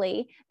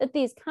cheaply, that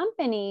these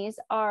companies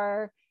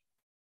are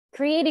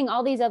creating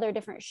all these other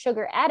different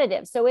sugar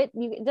additives. So it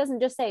doesn't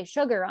just say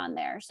sugar on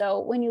there. So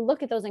when you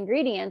look at those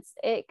ingredients,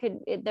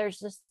 there's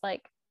just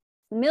like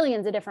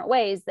millions of different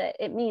ways that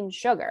it means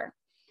sugar.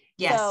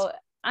 Yes. So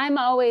I'm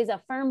always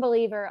a firm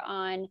believer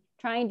on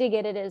trying to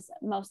get it as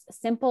most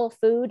simple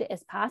food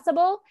as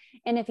possible.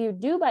 And if you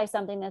do buy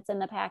something that's in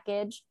the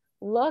package,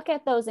 look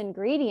at those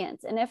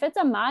ingredients. And if it's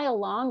a mile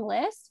long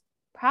list,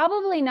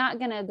 probably not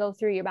going to go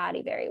through your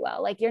body very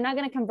well. Like you're not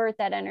going to convert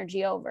that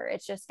energy over.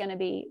 It's just going to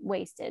be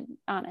wasted,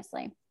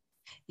 honestly.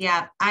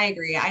 Yeah, I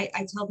agree. I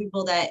tell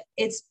people that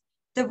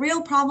the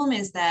real problem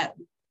is that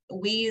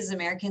we as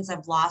Americans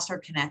have lost our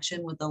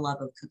connection with the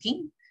love of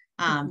cooking.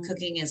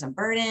 Cooking is a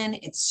burden.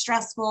 It's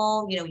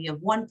stressful. You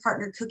have one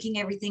partner cooking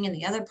everything and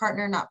the other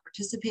partner not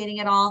participating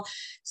at all.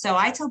 So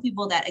I tell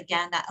people that,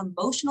 again, that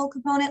emotional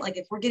component, like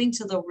if we're getting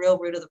to the real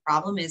root of the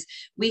problem, is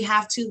we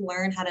have to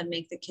learn how to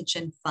make the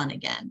kitchen fun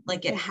again.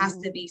 Like it has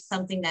to be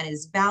something that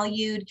is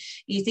valued.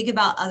 You think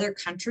about other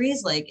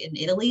countries, like in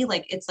Italy,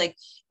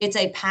 it's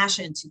a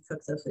passion to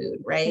cook the food,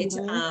 right?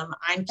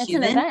 I'm Cuban. It's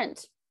an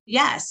event.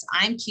 Yes,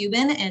 I'm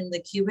Cuban, and the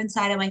Cuban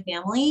side of my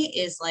family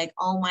is like,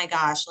 oh my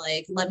gosh,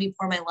 like let me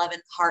pour my love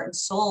and heart and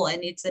soul.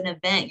 And it's an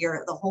event.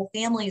 The whole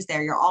family's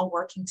there. You're all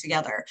working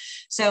together.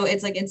 So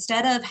it's like,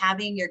 instead of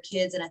having your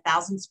kids in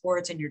 1,000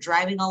 sports and you're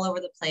driving all over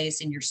the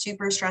place and you're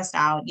super stressed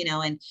out,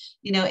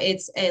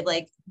 it's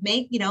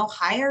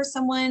hire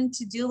someone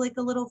to do like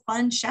a little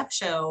fun chef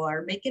show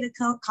or make it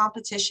a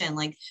competition.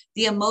 Like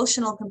the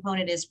emotional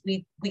component is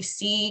we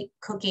see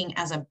cooking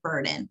as a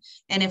burden.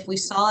 And if we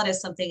saw it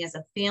as something as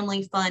a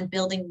family fun,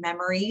 building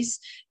memories,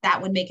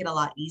 that would make it a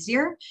lot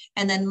easier.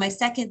 And then my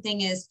second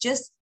thing is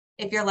just,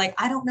 if you're like,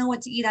 I don't know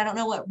what to eat, I don't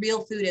know what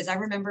real food is. I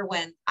remember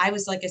when I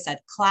was, like I said,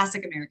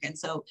 classic American.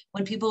 So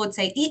when people would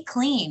say, eat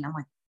clean, I'm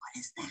like, what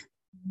does that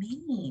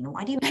mean?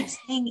 Why do you keep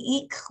saying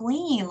eat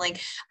clean? Like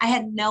I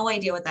had no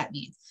idea what that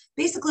means.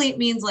 Basically, it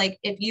means like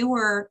if you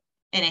were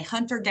in a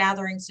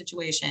hunter-gathering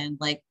situation,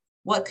 like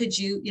what could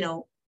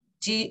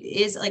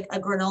is like a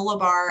granola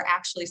bar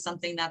actually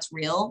something that's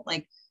real?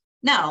 Like,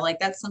 no, like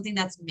that's something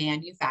that's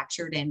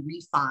manufactured and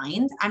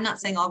refined. I'm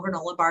not saying all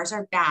granola bars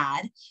are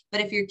bad,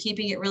 but if you're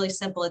keeping it really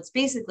simple, it's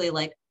basically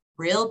like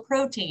real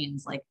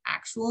proteins, like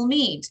actual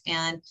meat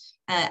and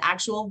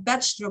actual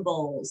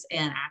vegetables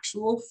and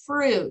actual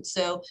fruit.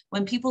 So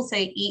when people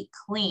say eat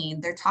clean,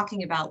 they're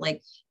talking about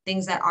like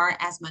things that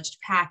aren't as much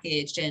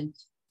packaged and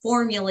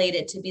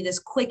formulated to be this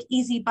quick,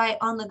 easy bite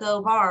on the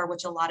go bar,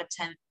 which a lot of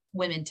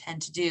women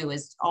tend to do,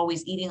 is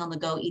always eating on the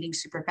go, eating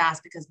super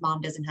fast because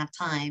mom doesn't have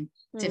time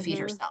to feed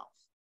herself.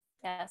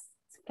 Yes,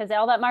 because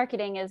all that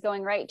marketing is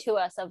going right to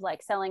us of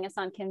like selling us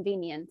on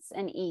convenience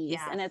and ease.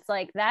 Yes. And it's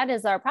like, that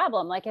is our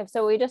problem. Like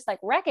so we just like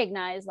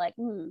recognize like,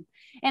 and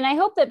I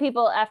hope that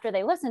people, after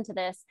they listen to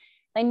this,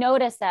 they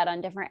notice that on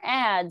different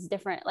ads,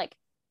 like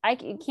I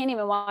can't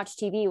even watch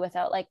TV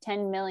without like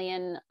 10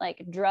 million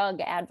like drug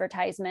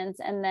advertisements.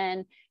 And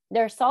then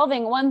they're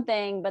solving one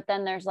thing, but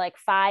then there's like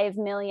 5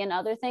 million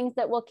other things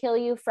that will kill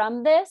you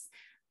from this.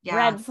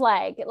 Red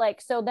flag.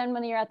 Like, so then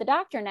when you're at the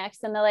doctor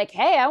next and they're like,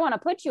 hey, I want to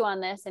put you on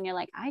this. And you're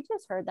like, I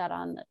just heard that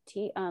on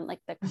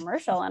like the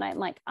commercial. And I'm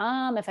like,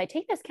 if I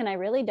take this, can I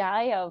really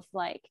die of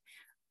like,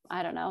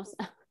 I don't know.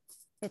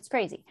 It's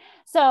crazy.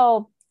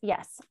 So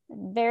yes,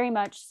 very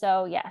much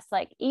so. Yes.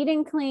 Like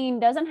eating clean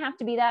doesn't have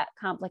to be that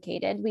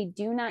complicated. We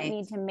do not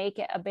need to make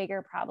it a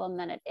bigger problem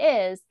than it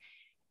is.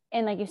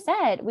 And like you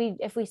said,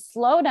 if we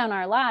slow down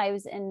our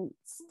lives and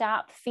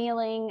stop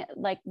feeling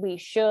like we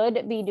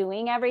should be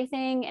doing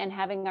everything and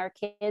having our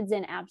kids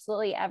in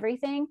absolutely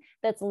everything,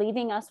 that's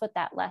leaving us with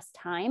that less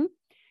time.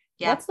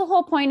 Yeah. What's the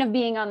whole point of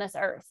being on this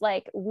earth?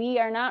 Like, we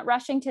are not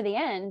rushing to the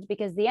end,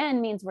 because the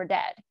end means we're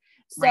dead.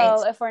 Right.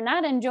 So if we're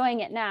not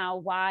enjoying it now,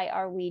 why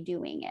are we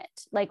doing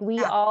it? Like, we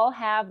Yeah. all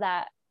have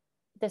that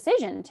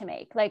decision to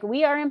make. Like,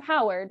 we are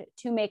empowered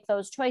to make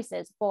those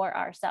choices for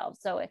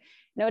ourselves. So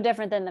no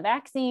different than the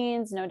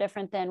vaccines, no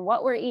different than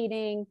what we're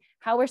eating,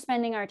 how we're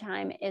spending our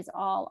time, is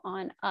all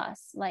on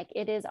us. Like,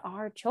 it is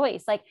our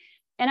choice. Like,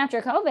 and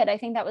after COVID, I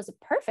think that was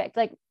perfect.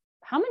 Like,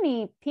 how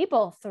many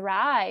people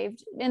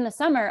thrived in the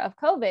summer of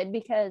COVID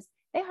because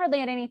they hardly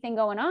had anything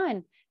going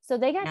on. So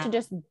they got to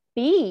just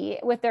be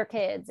with their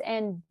kids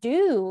and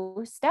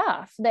do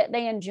stuff that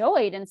they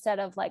enjoyed, instead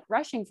of like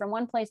rushing from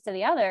one place to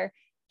the other,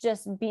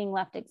 just being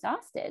left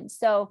exhausted.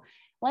 So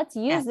let's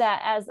use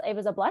that as it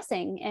was a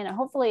blessing and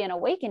hopefully an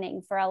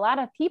awakening for a lot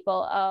of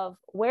people of,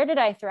 where did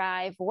I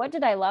thrive? What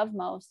did I love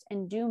most?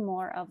 And do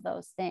more of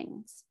those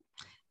things.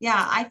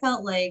 Yeah, I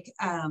felt like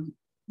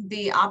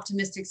the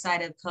optimistic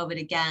side of COVID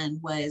again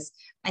was,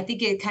 I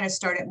think it kind of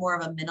started more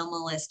of a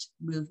minimalist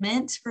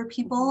movement for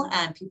people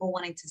and people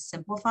wanting to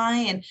simplify.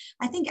 And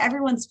I think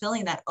everyone's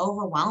feeling that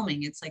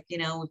overwhelming. It's like,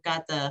 we've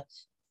got the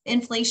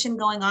inflation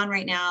going on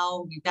right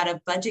now. You've got to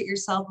budget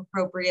yourself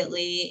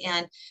appropriately.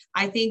 And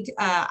I think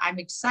I'm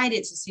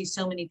excited to see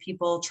so many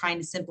people trying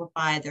to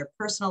simplify their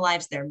personal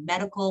lives, their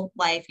medical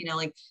life,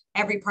 like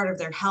every part of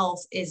their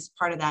health is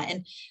part of that.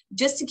 And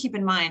just to keep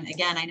in mind,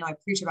 again, I know I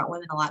preach about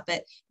women a lot,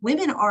 but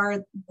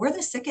we're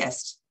the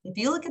sickest. If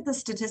you look at the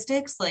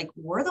statistics, like,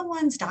 we're the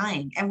ones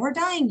dying, and we're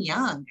dying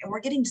young, and we're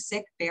getting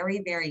sick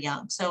very, very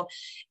young. So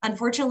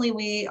unfortunately,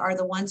 we are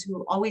the ones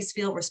who always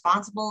feel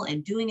responsible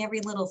and doing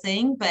every little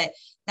thing, but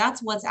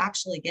that's what's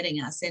actually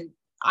getting us. And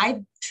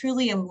I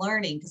truly am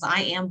learning, because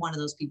I am one of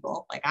those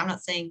people. Like, I'm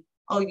not saying,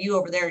 oh, you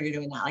over there, you're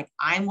doing that. Like,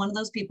 I'm one of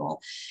those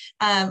people.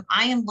 I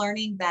am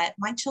learning that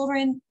my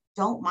children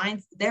don't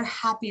mind. They're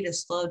happy to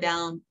slow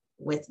down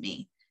with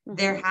me.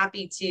 They're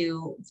happy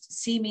to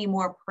see me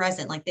more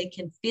present. Like, they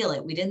can feel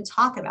it. We didn't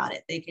talk about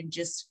it. They can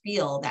just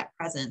feel that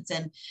presence.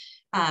 And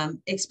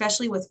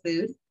especially with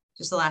food,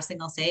 just the last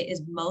thing I'll say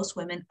is, most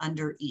women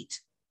undereat.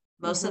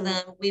 Most of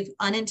them, we've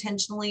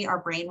unintentionally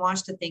are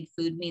brainwashed to think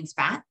food means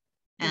fat.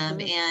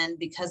 And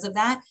because of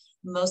that,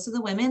 most of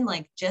the women,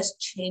 like, just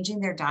changing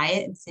their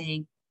diet and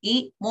saying,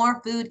 eat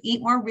more food,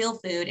 eat more real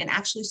food, and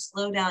actually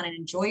slow down and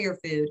enjoy your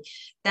food,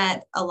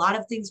 that a lot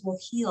of things will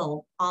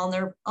heal on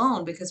their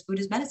own, because food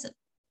is medicine.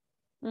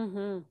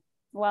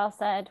 Well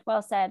said.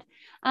 Well said.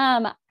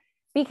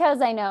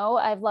 Because I know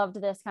I've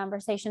loved this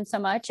conversation so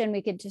much, and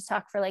we could just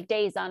talk for like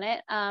days on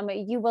it.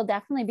 You will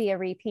definitely be a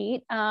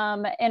repeat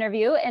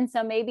interview. And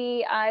so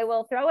maybe I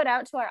will throw it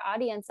out to our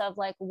audience of,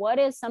 like, what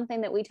is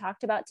something that we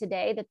talked about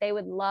today that they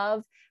would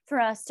love for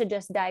us to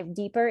just dive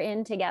deeper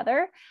in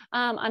together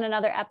on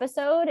another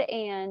episode.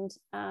 And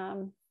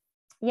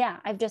yeah,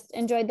 I've just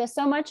enjoyed this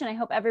so much. And I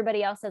hope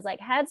everybody else has like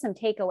had some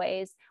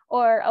takeaways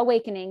or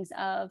awakenings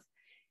of,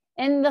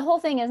 and the whole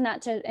thing is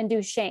not to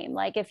induce shame.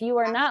 Like, if you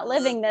are not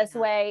living this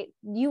way,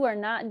 you are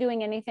not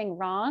doing anything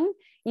wrong.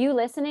 You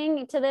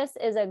listening to this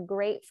is a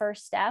great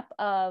first step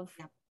of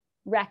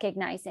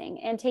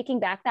recognizing and taking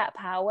back that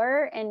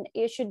power. And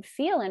it should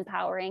feel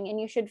empowering, and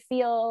you should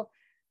feel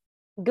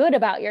good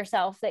about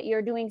yourself that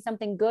you're doing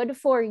something good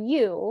for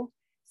you.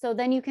 So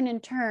then you can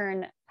in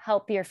turn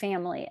help your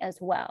family as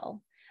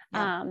well.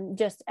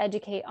 Just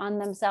educate on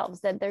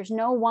themselves that there's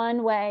no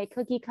one way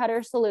cookie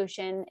cutter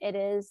solution.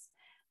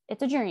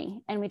 It's a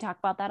journey, and we talk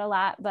about that a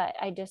lot, but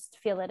I just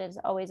feel it is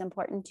always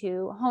important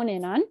to hone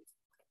in on.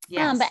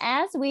 But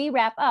as we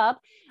wrap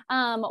up,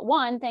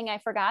 one thing I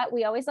forgot,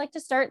 we always like to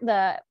start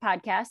the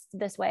podcast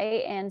this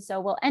way. And so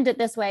we'll end it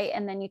this way.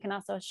 And then you can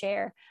also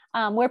share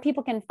where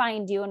people can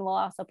find you. And we'll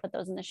also put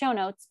those in the show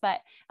notes. But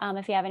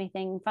if you have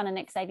anything fun and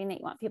exciting that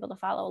you want people to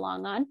follow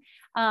along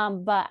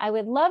on, but I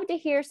would love to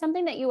hear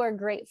something that you are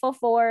grateful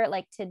for,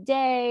 like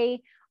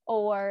today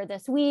or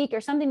this week,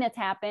 or something that's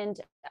happened.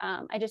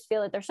 I just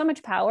feel that there's so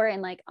much power in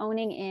like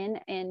owning in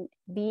and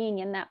being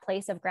in that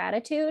place of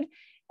gratitude,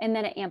 and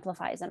then it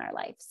amplifies in our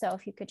life. So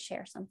if you could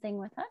share something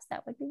with us,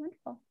 that would be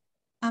wonderful.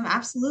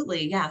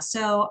 Absolutely. Yeah.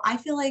 So I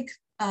feel like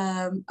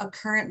a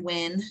current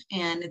win,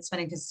 and it's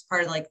funny because it's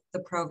part of like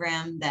the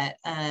program that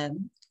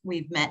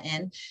we've met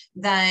in,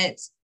 that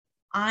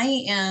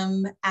I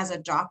am, as a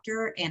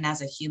doctor and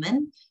as a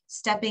human,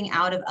 stepping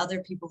out of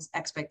other people's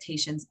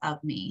expectations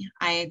of me.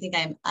 I think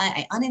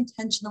I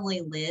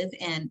unintentionally live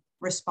and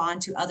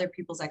respond to other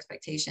people's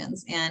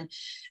expectations. And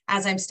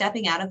as I'm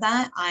stepping out of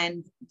that,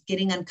 I'm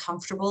getting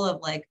uncomfortable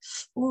of like,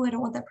 oh, I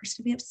don't want that person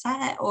to be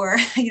upset. Or,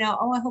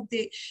 oh, I hope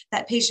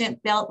that patient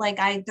felt like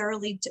I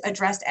thoroughly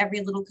addressed every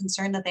little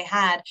concern that they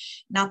had.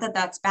 Not that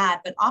that's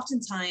bad, but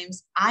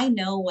oftentimes I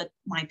know what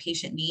my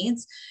patient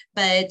needs,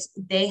 but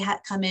they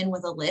come in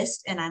with a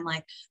list, and I'm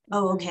like,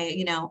 oh,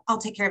 okay, I'll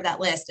take care of that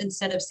list,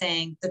 instead of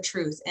saying the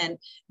truth. And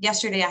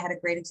yesterday I had a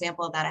great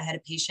example of that. I had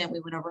a patient,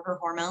 we went over her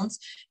hormones,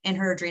 and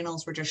her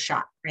adrenals were just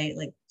shot, right?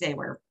 Like, they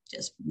were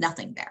just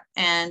nothing there.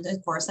 And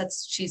of course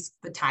she's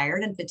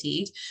tired and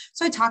fatigued.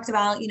 So I talked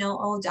about,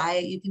 oh,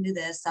 diet, you can do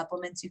this,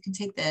 supplements, you can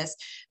take this.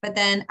 But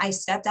then I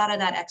stepped out of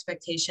that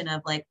expectation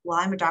of like, well,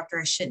 I'm a doctor,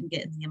 I shouldn't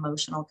get in the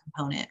emotional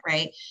component.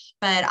 Right.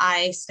 But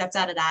I stepped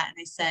out of that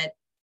and I said,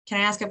 can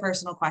I ask a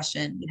personal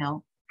question?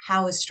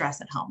 How is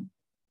stress at home?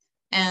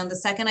 And the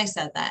second I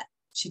said that,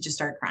 she just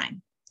started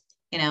crying.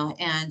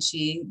 And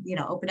she,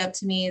 opened up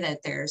to me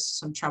that there's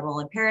some trouble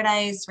in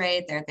paradise,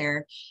 right?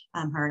 Her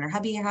and her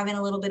hubby are having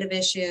a little bit of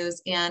issues.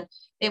 And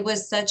it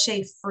was such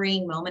a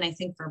freeing moment, I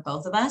think, for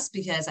both of us,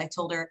 because I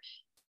told her,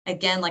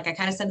 again, like I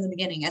kind of said in the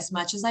beginning, as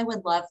much as I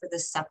would love for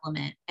this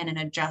supplement and an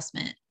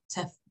adjustment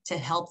to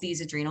help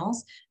these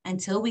adrenals,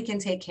 until we can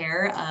take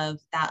care of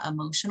that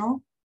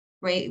emotional,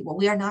 right? Well,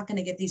 we are not going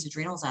to get these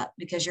adrenals up,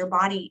 because your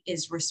body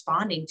is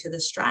responding to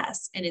the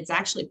stress and it's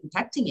actually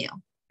protecting you.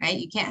 Right?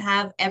 You can't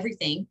have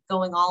everything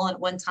going all at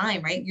one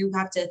time, right?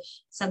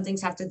 Some things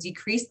have to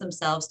decrease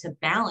themselves to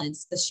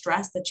balance the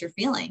stress that you're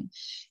feeling.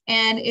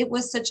 And it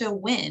was such a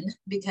win,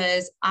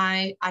 because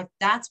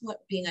that's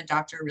what being a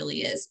doctor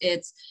really is.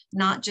 It's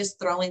not just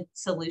throwing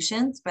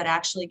solutions, but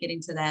actually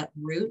getting to that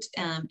root.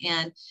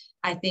 And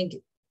I think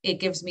it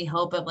gives me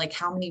hope of like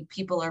how many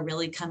people are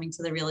really coming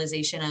to the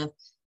realization of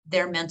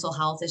their mental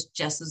health is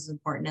just as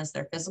important as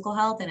their physical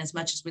health. And as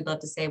much as we'd love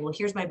to say, well,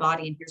 here's my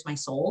body and here's my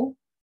soul,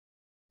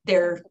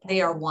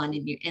 they are one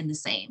in the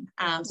same.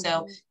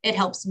 So it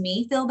helps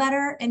me feel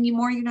better and you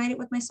more united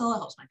with my soul. It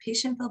helps my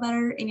patient feel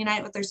better and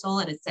united with their soul.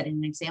 And it's setting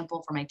an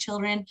example for my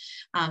children,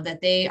 that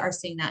they are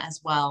seeing that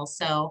as well.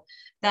 So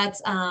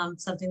that's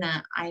something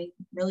that I'm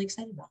really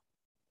excited about.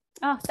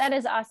 Oh, that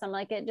is awesome.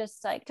 Like it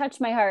just like touched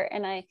my heart.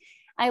 And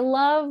I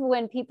love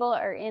when people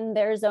are in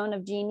their zone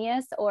of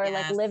genius or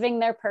Yes. like living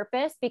their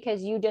purpose,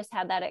 because you just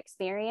had that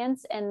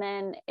experience and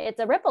then it's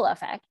a ripple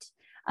effect.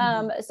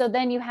 So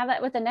then you have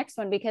that with the next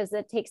one, because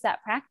it takes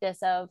that practice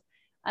of,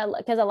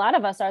 because a lot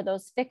of us are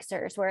those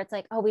fixers where it's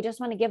like, oh, we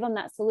just want to give them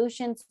that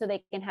solution so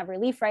they can have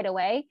relief right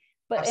away.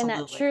 But Absolutely. in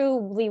that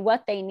truly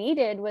what they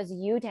needed was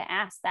you to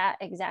ask that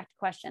exact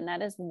question.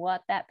 That is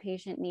what that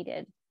patient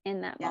needed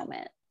in that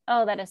moment.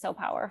 Oh, that is so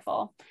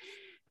powerful.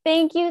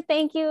 Thank you.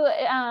 Thank you,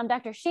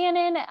 Dr.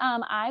 Shannon.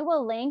 I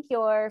will link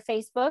your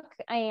Facebook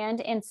and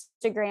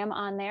Instagram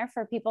on there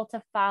for people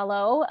to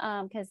follow,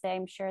 because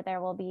I'm sure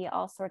there will be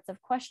all sorts of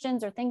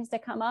questions or things to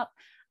come up.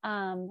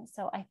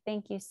 So I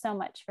thank you so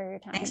much for your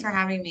time. Thanks for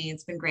having me.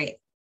 It's been great.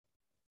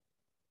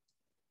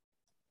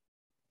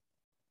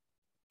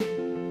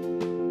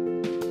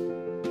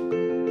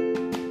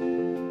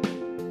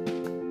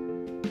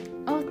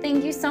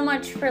 Thank you so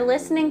much for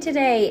listening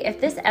today. If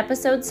this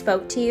episode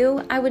spoke to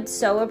you, I would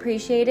so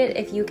appreciate it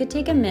if you could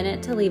take a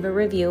minute to leave a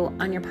review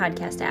on your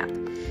podcast app.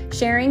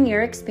 Sharing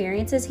your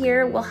experiences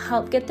here will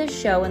help get this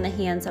show in the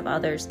hands of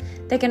others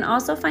that can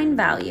also find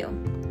value.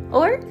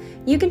 Or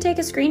you can take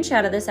a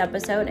screenshot of this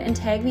episode and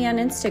tag me on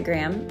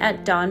Instagram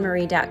at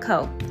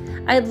dawnmarie.co.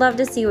 I'd love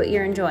to see what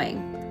you're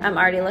enjoying. I'm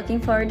already looking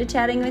forward to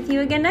chatting with you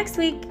again next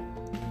week.